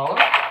 2 hollow.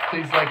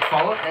 Please like,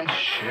 follow, and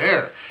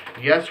share.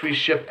 Yes, we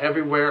ship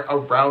everywhere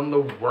around the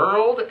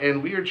world,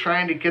 and we are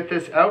trying to get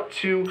this out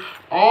to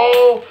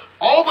all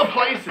the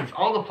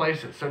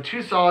places. So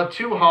 2 solid,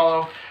 2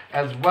 hollow,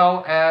 as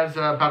well as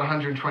about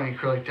 120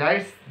 acrylic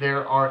dice.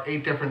 There are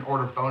 8 different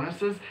order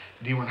bonuses: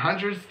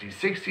 D100s,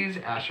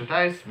 D60s, Astro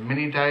dice,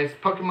 mini dice,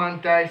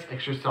 Pokemon dice,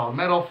 extra solid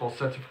metal, full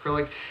sets of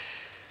acrylic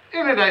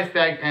in a dice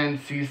bag, and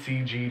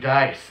CCG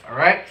dice. All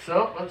right,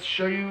 so let's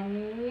show you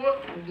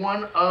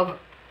one of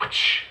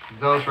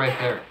those right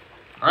there.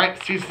 All right,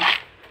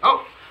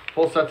 Oh,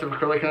 full sets of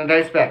acrylic in a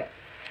dice bag.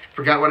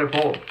 Forgot what I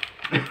pulled.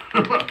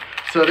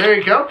 So there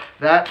you go.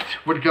 That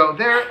would go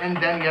there. And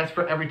then, yes,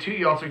 for every 2,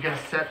 you also get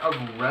a set of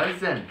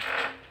resin.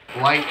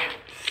 Like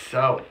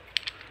so.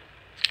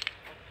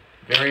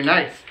 Very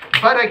nice.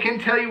 But I can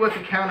tell you what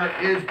the counter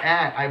is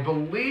at. I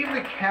believe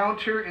the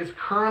counter is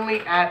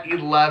currently at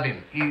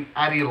 11.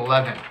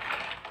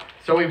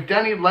 So we've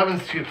done 11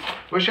 scoops.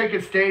 Wish I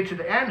could stay to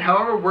the end.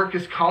 However, work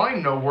is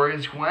calling. No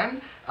worries,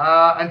 Gwen.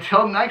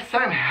 Until next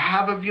time,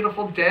 have a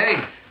beautiful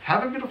day.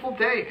 Have a beautiful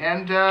day.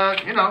 And,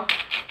 you know,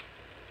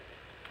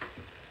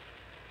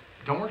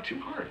 don't work too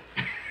hard.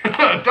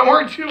 Don't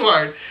work too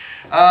hard.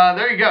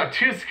 There you go.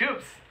 2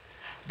 scoops.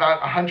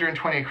 About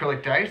 120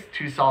 acrylic dice,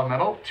 2 solid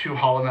metal, 2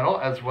 hollow metal,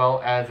 as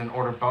well as an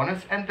order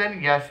bonus. And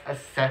then, yes, a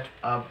set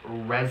of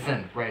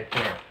resin right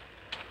there.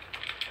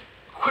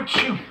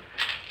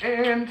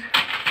 And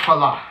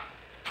voila.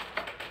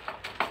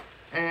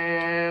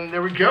 And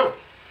there we go.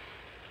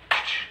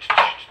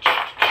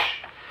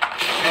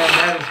 And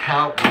that is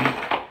how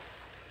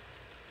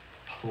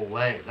we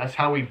play. That's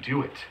how we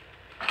do it.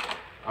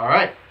 All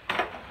right.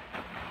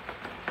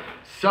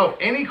 So,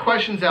 any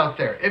questions out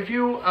there? If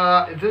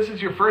this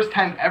is your first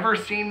time ever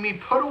seeing me,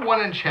 put a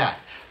 1 in chat.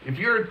 If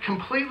you're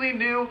completely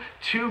new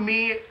to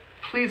me,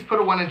 please put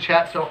a 1 in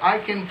chat so I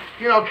can,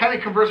 you know, kind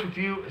of converse with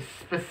you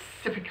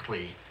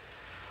specifically.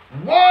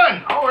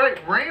 1! All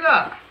right,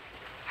 Raina.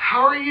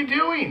 How are you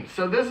doing?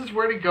 So this is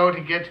where to go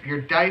to get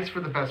your dice for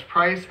the best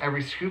price.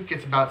 Every scoop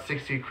gets about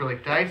 60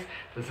 acrylic dice.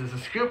 This is a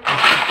scoop,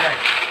 dice.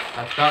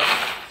 That's about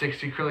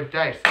 60 acrylic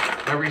dice.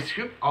 Every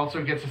scoop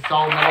also gets a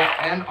solid metal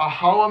and a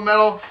hollow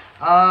metal.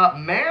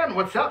 Man,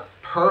 what's up?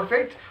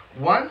 Perfect.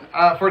 1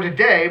 for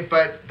today,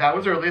 but that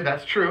was early.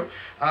 That's true.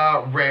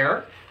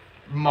 Rare.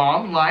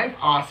 Mom, live.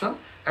 Awesome.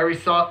 Every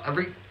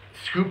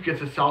scoop gets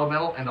a solid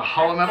metal and a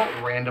hollow metal,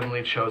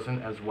 randomly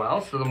chosen as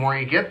well. So the more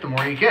you get, the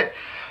more you get.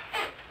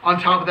 On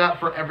top of that,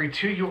 for every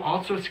 2, you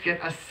also get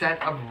a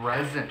set of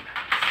resin.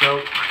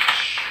 So,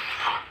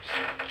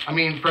 I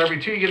mean, for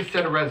every 2, you get a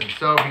set of resin.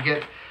 So if you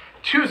get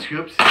 2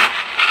 scoops,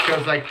 it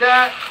goes like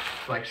that.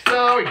 Like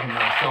so, you can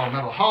have solid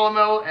metal, hollow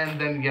metal, and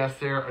then yes,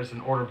 there is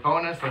an order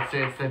bonus. Let's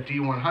say it's the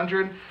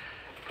D100.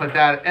 Put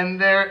that in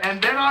there,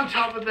 and then on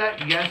top of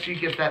that, yes, you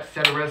get that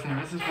set of resin.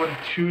 This is what a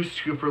 2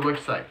 scooper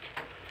looks like.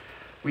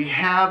 We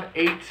have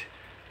 8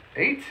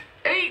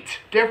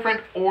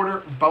 different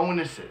order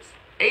bonuses.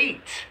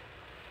 8.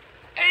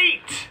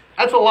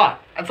 That's a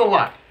lot. That's a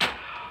lot.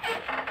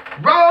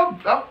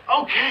 Rob, oh,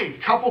 okay, a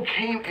couple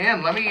came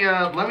in. Let me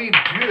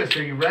do this.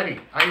 Are you ready?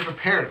 Are you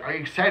prepared? Are you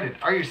excited?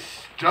 Are you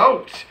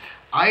stoked?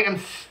 I am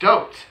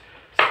stoked.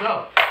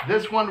 So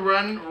this one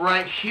run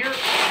right here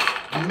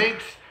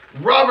makes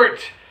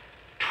Robert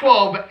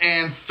 12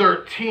 and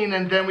 13,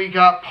 and then we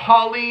got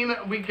Pauline.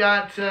 We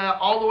got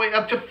all the way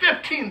up to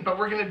 15, but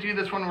we're gonna do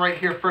this one right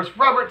here first.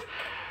 Robert,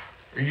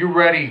 are you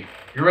ready?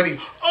 You ready?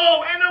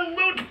 Oh, and a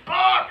loot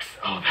box!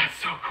 Oh,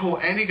 that's so cool.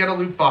 And you got a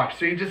loot box.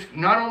 So you just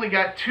not only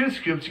got 2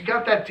 scoops, you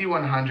got that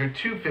D100,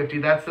 250,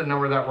 that's the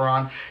number that we're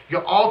on.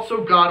 You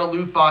also got a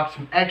loot box,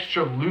 some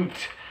extra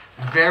loot.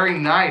 Very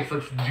nice.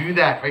 Let's do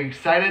that. Are you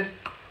excited?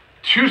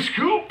 2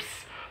 scoops!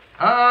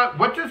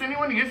 What does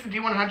anyone use the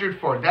D100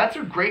 for? That's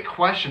a great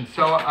question.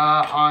 So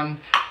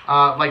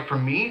like for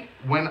me,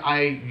 when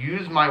I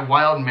use my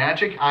wild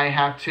magic, I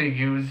have to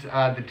use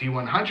the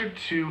D100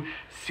 to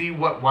see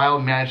what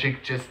wild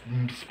magic just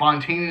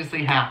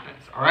spontaneously happens.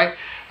 All right,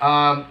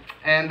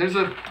 and there's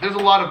a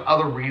lot of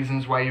other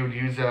reasons why you would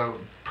use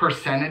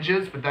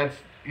percentages, but that's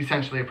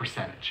essentially a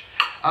percentage.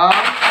 All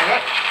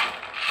right.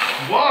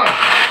 1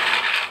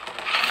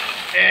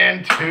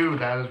 and 2.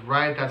 That is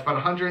right. That's about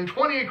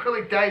 120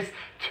 acrylic dice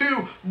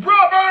to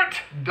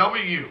Robert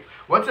W.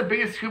 What's the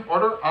biggest scoop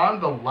order on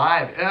the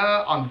live?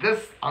 On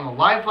the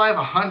live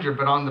 100,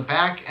 but on the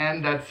back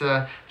end, that's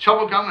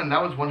Trouble Gum, and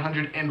that was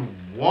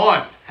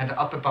 101. Had to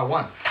up it by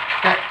 1.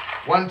 Okay,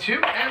 1,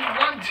 2, and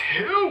 1,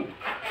 2.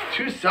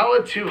 2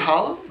 solid, 2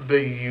 hollow.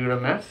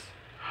 Beautimous.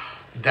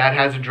 That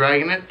has a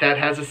dragon in it. That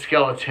has a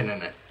skeleton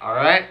in it. All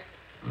right.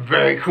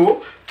 Very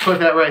cool. Put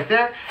that right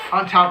there.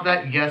 On top of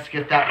that, yes,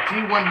 get that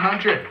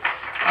D100.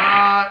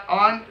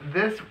 On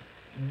this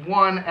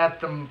one at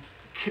the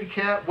Kitty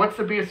Cat, what's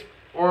the biggest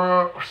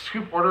or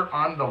scoop order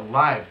on the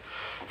live?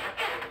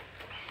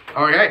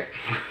 Okay.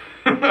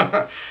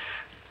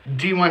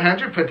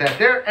 D100, put that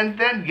there. And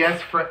then,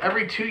 yes, for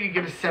every 2, you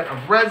get a set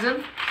of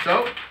resin.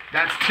 So,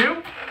 that's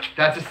 2.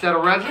 That's a set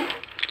of resin.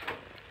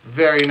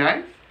 Very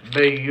nice.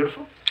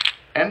 Beautiful.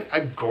 And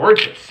a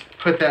gorgeous.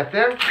 Put that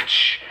there.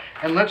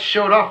 And let's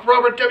show it off.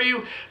 Robert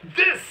W.,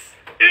 this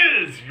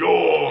is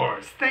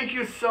yours. Thank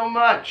you so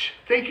much.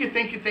 Thank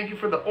you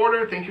for the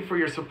order. Thank you for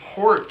your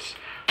support.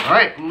 All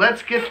right,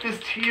 let's get this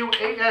to you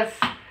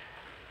ASAP.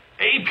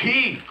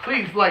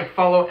 Please like,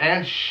 follow,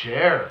 and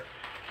share.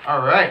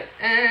 All right,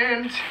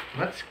 and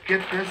let's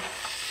get this.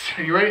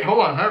 Are you ready?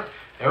 Hold on,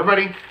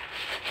 everybody.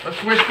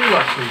 Let's wish me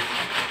luck,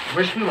 please.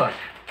 Wish me luck.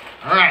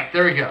 All right,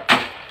 there we go.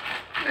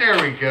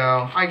 There we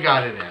go. I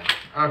got it in.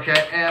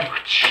 Okay, and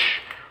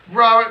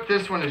Robert,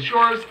 this one is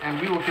yours,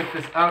 and we will get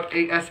this out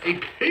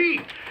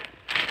ASAP.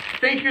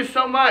 Thank you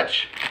so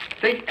much.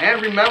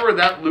 And remember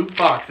that loot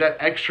box, that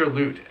extra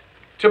loot.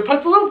 To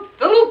put the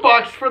loot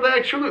box for the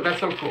extra loot. That's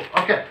so cool.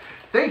 Okay,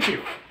 thank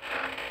you.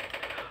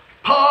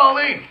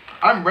 Pauline,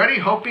 I'm ready,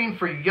 hoping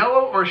for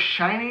yellow or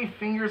shiny,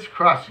 fingers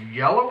crossed.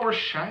 Yellow or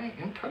shiny?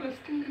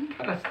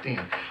 Interesting.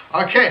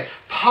 Okay,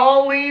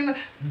 Pauline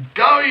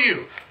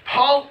W.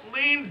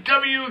 Pauline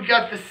W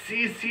got the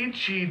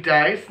CCG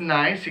dice.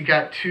 Nice. You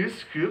got 2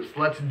 scoops.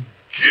 Let's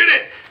get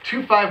it.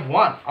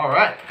 251. All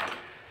right.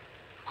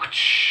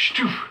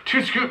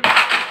 2 scoops.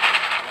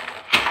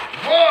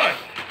 1.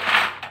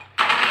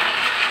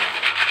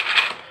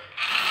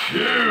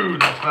 2.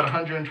 That's about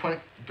 120.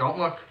 Don't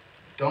look.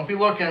 Don't be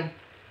looking.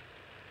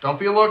 Don't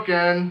be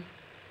looking.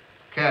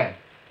 Okay.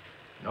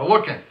 No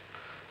looking.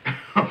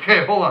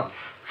 Okay, hold on. Okay.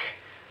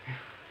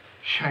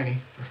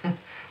 Shiny.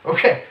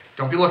 Okay.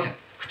 Don't be looking.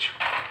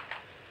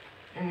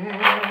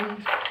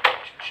 And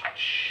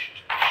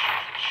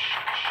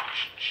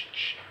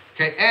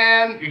okay,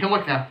 and you can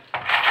look now.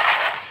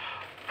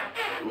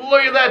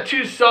 Look at that,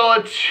 2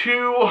 solid,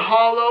 2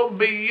 hollow,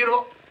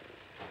 beautiful.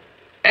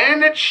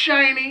 And it's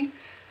shiny.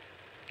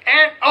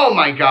 And oh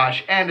my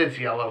gosh, and it's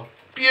yellow.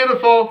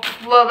 Beautiful,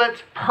 love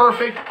it,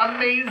 perfect,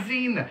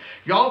 amazing.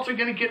 You're also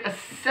gonna get a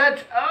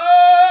set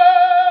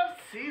of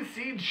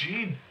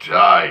CCG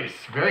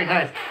dice. Very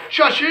nice.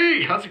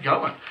 Shashi, how's it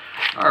going?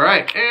 All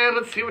right, and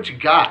let's see what you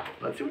got.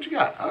 All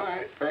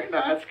right, very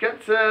nice.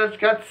 It's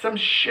got some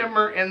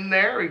shimmer in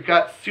there. We've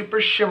got super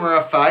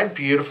shimmerified.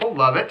 Beautiful,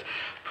 love it.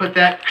 Put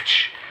that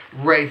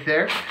right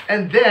there.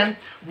 And then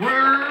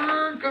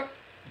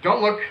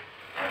don't look.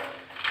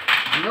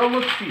 No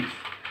look-sees.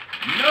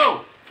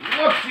 No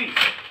look-sees.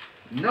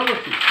 No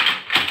look-sees.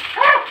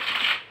 Ah!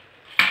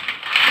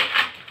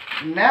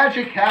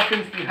 Magic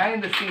happens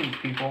behind the scenes,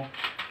 people.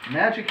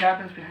 Magic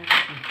happens behind the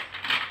scenes.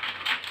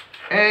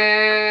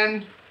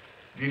 And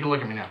you can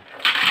look at me now.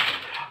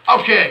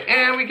 Okay,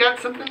 and we got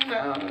something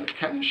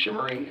kind of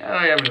shimmery.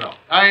 I don't even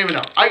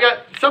know. I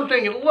got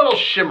something a little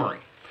shimmery.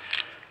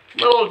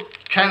 Little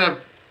kind of,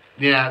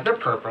 yeah, they're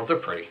purple. They're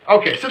pretty.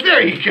 Okay, so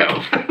there you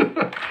go.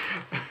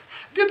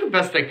 Did the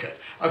best I could.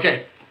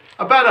 Okay,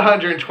 about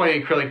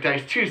 120 acrylic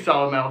dice, 2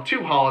 solid metal,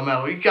 2 hollow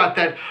metal. You got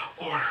that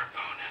order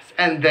bonus.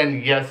 And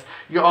then, yes,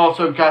 you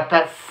also got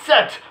that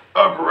set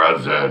of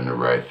resin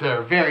right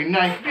there. Very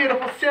nice.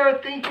 Beautiful. Sarah,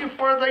 thank you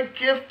for the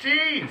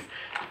gifties.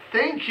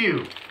 Thank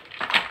you.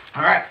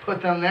 All right,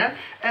 put them there.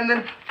 And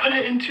then put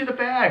it into the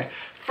bag.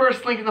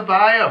 First link in the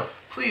bio.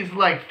 Please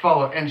like,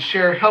 follow, and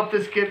share. Help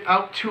this get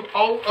out to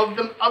all of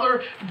them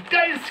other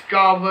dice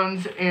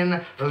goblins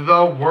in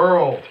the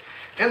world.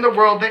 In the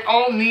world, they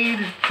all need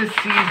to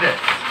see this.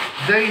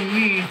 They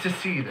need to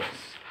see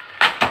this.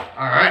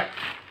 All right.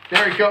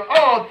 There we go.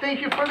 Oh,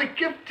 thank you for the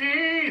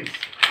gifties.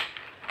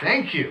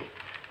 Thank you.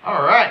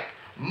 All right.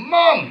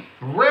 Mom.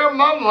 Rare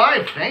Mom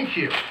Life. Thank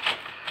you.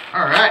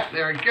 All right.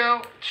 There we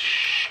go.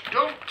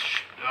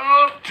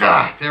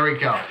 There we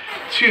go.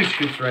 2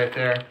 scoops right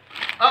there.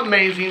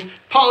 Amazing.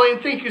 Pauline,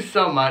 thank you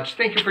so much.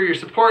 Thank you for your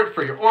support,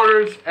 for your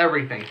orders,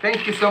 everything.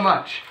 Thank you so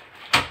much.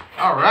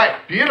 All right.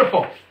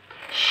 Beautiful.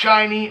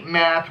 Shiny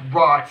math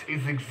rocks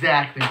is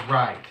exactly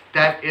right.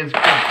 That is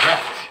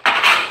correct.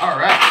 All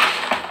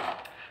right.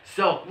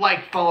 So,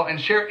 like, follow, and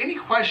share. Any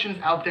questions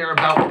out there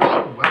about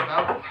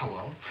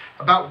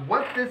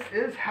what this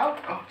is? How?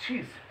 Oh,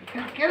 jeez. I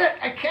can't get it.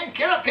 I can't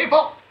get it,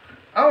 people.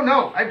 Oh,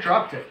 no. I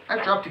dropped it. I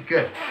dropped it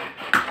good.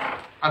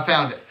 I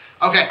found it.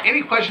 Okay.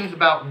 Any questions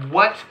about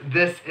what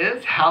this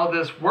is, how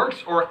this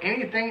works, or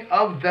anything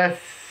of the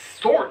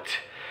sort?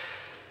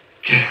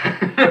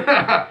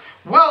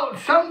 Well,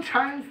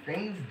 sometimes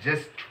things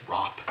just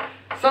drop.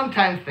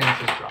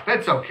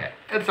 It's okay.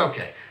 It's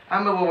okay.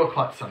 I'm a little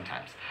klutz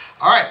sometimes.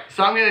 All right,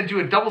 so I'm going to do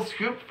a double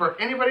scoop for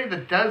anybody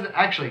that does.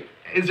 Actually,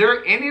 is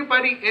there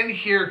anybody in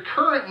here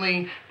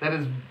currently that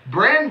is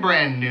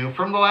brand new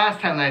from the last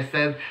time that I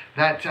said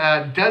that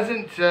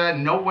doesn't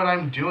know what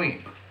I'm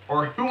doing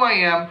or who I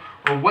am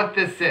or what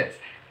this is?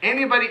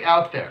 Anybody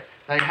out there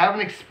that I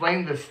haven't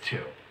explained this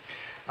to?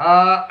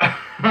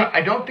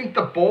 I don't think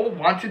the bowl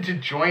wanted to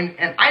join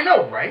in. I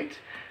know, right?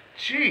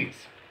 Jeez.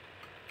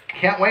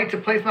 Can't wait to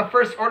place my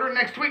first order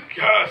next week.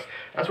 Yes,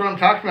 that's what I'm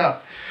talking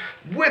about.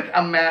 With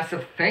a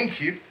massive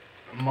thank you,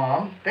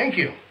 Mom. Thank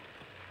you.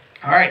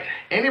 All right.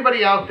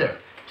 Anybody out there,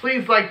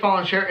 please like, follow,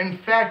 and share. In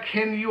fact,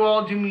 can you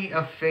all do me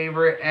a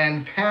favor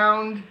and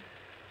pound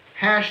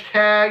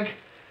hashtag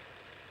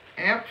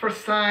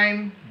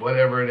 #,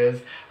 whatever it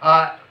is,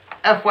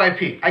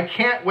 FYP. I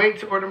can't wait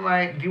to order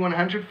my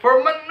D100 for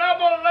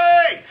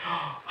Monopoly.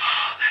 Oh,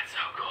 that's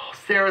so cool.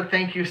 Sarah,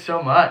 thank you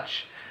so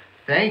much.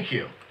 Thank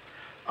you.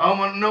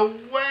 Oh, no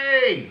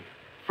way.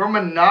 For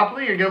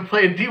Monopoly? You're going to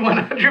play a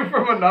D100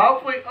 for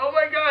Monopoly? Oh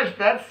my gosh,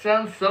 that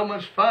sounds so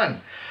much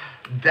fun.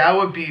 That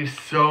would be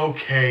so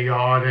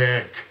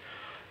chaotic.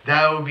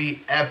 That would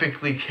be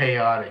epically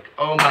chaotic.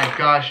 Oh my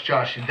gosh,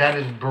 Josh, that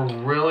is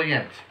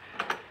brilliant.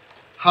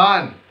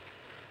 Honey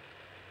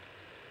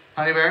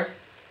Bear?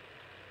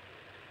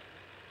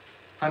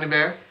 Honey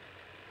Bear?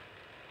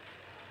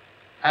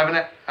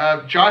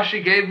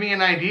 Joshy gave me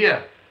an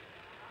idea.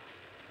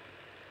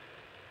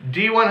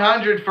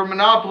 D100 for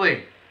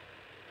Monopoly.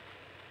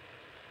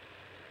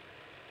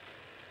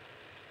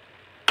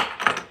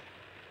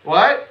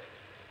 What?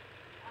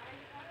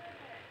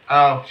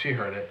 Oh, she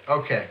heard it.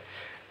 Okay.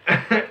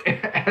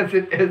 As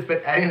it is,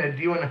 but adding a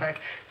D100.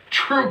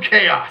 True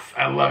chaos.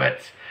 I love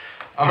it.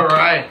 All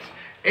right.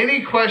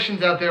 Any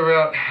questions out there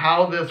about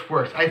how this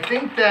works? I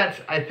think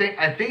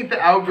the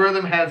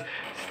algorithm has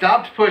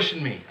stopped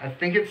pushing me. I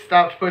think it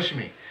stopped pushing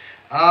me.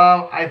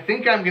 I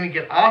think I'm going to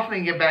get off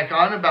and get back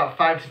on in about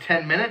 5 to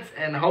 10 minutes,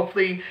 and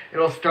hopefully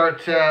it'll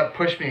start to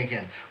push me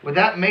again. Would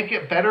that make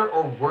it better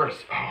or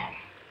worse? Oh.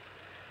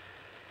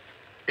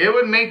 It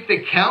would make the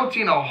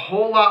counting a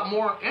whole lot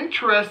more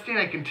interesting,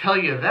 I can tell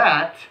you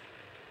that.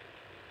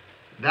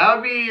 That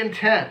would be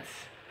intense.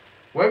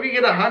 What if you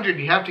get 100?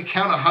 You have to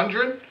count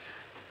 100?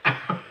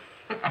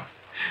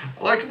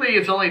 Luckily,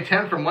 it's only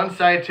 10 from one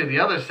side to the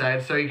other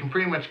side, so you can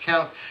pretty much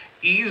count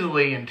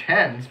easily in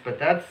tens, but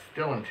that's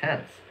still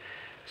intense.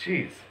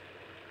 Jeez.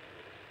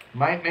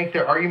 Might make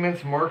their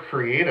arguments more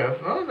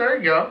creative. Oh, there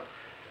you go.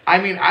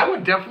 I mean, I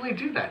would definitely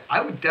do that.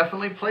 I would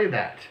definitely play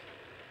that.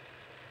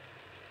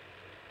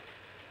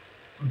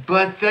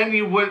 But then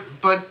you would,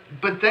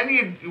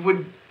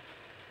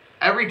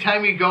 every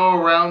time you go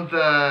around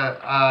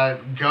the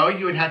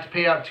you would have to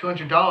pay out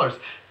 $200.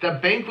 The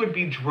bank would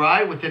be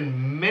dry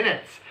within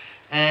minutes,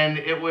 and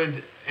it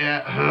would,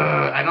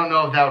 I don't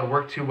know if that would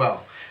work too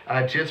well.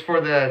 Just for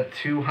the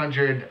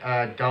 $200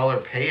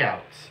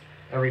 payouts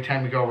every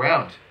time you go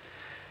around.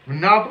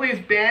 Monopoly is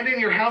banned in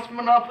your house.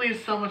 Monopoly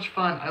is so much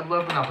fun. I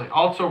love Monopoly.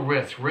 Also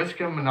Risk. Risk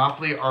and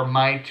Monopoly are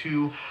my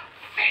two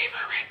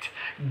favorite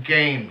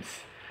games.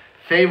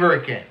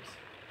 Favorite games.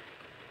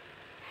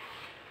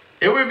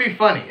 It would be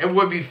funny. It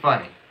would be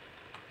funny.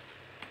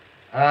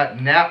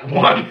 Nat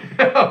 1.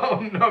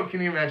 Oh no,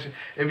 can you imagine?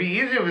 It'd be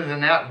easier if it was a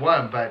Nat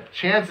 1, but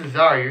chances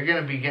are you're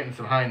going to be getting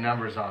some high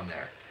numbers on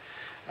there.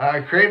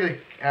 Create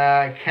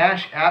a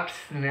cash app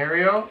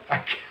scenario. A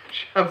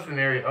cash app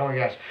scenario. Oh my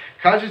gosh.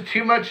 Causes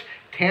too much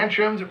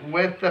tantrums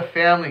with the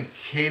family.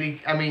 Kitty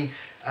cat.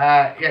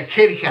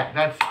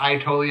 I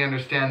totally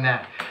understand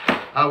that.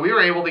 We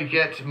were able to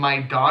get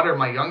my daughter,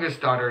 my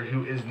youngest daughter,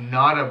 who is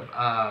not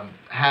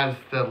has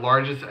the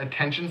largest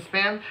attention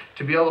span,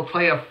 to be able to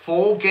play a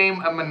full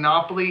game of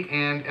Monopoly,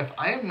 and if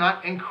I am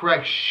not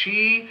incorrect,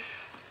 she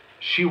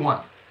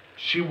won.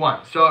 She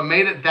won. So it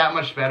made it that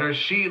much better.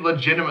 She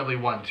legitimately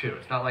won too.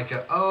 It's not like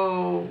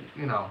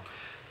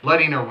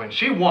letting her win.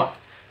 She won.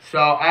 So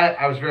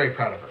I was very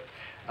proud of her.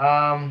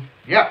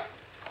 Yeah.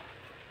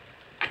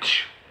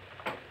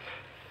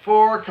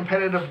 For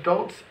competitive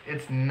adults,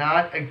 it's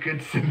not a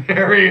good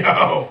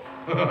scenario.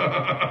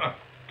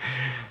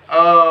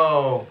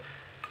 Oh.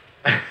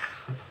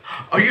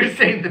 Oh, you're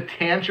saying the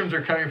tantrums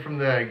are coming from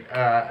the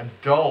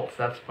adults.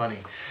 That's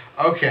funny.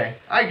 Okay,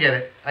 I get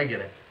it.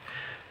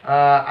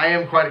 I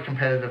am quite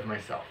competitive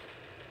myself.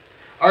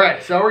 All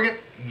right, so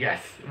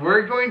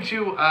we're going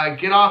to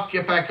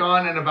get back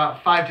on in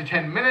about 5 to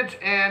 10 minutes,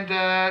 and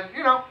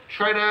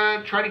try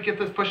to get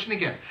this pushing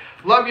again.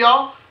 Love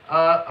y'all.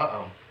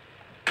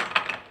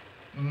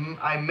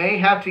 I may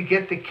have to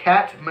get the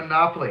cat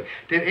Monopoly.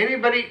 Did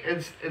anybody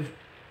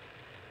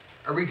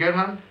are we good,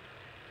 hon?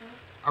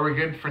 Are we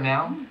good for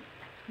now?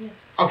 Yeah.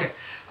 Okay.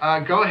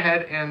 Go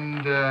ahead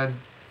and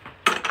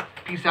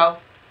peace out.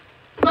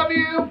 Love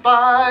you.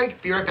 Bye.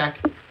 Be right back.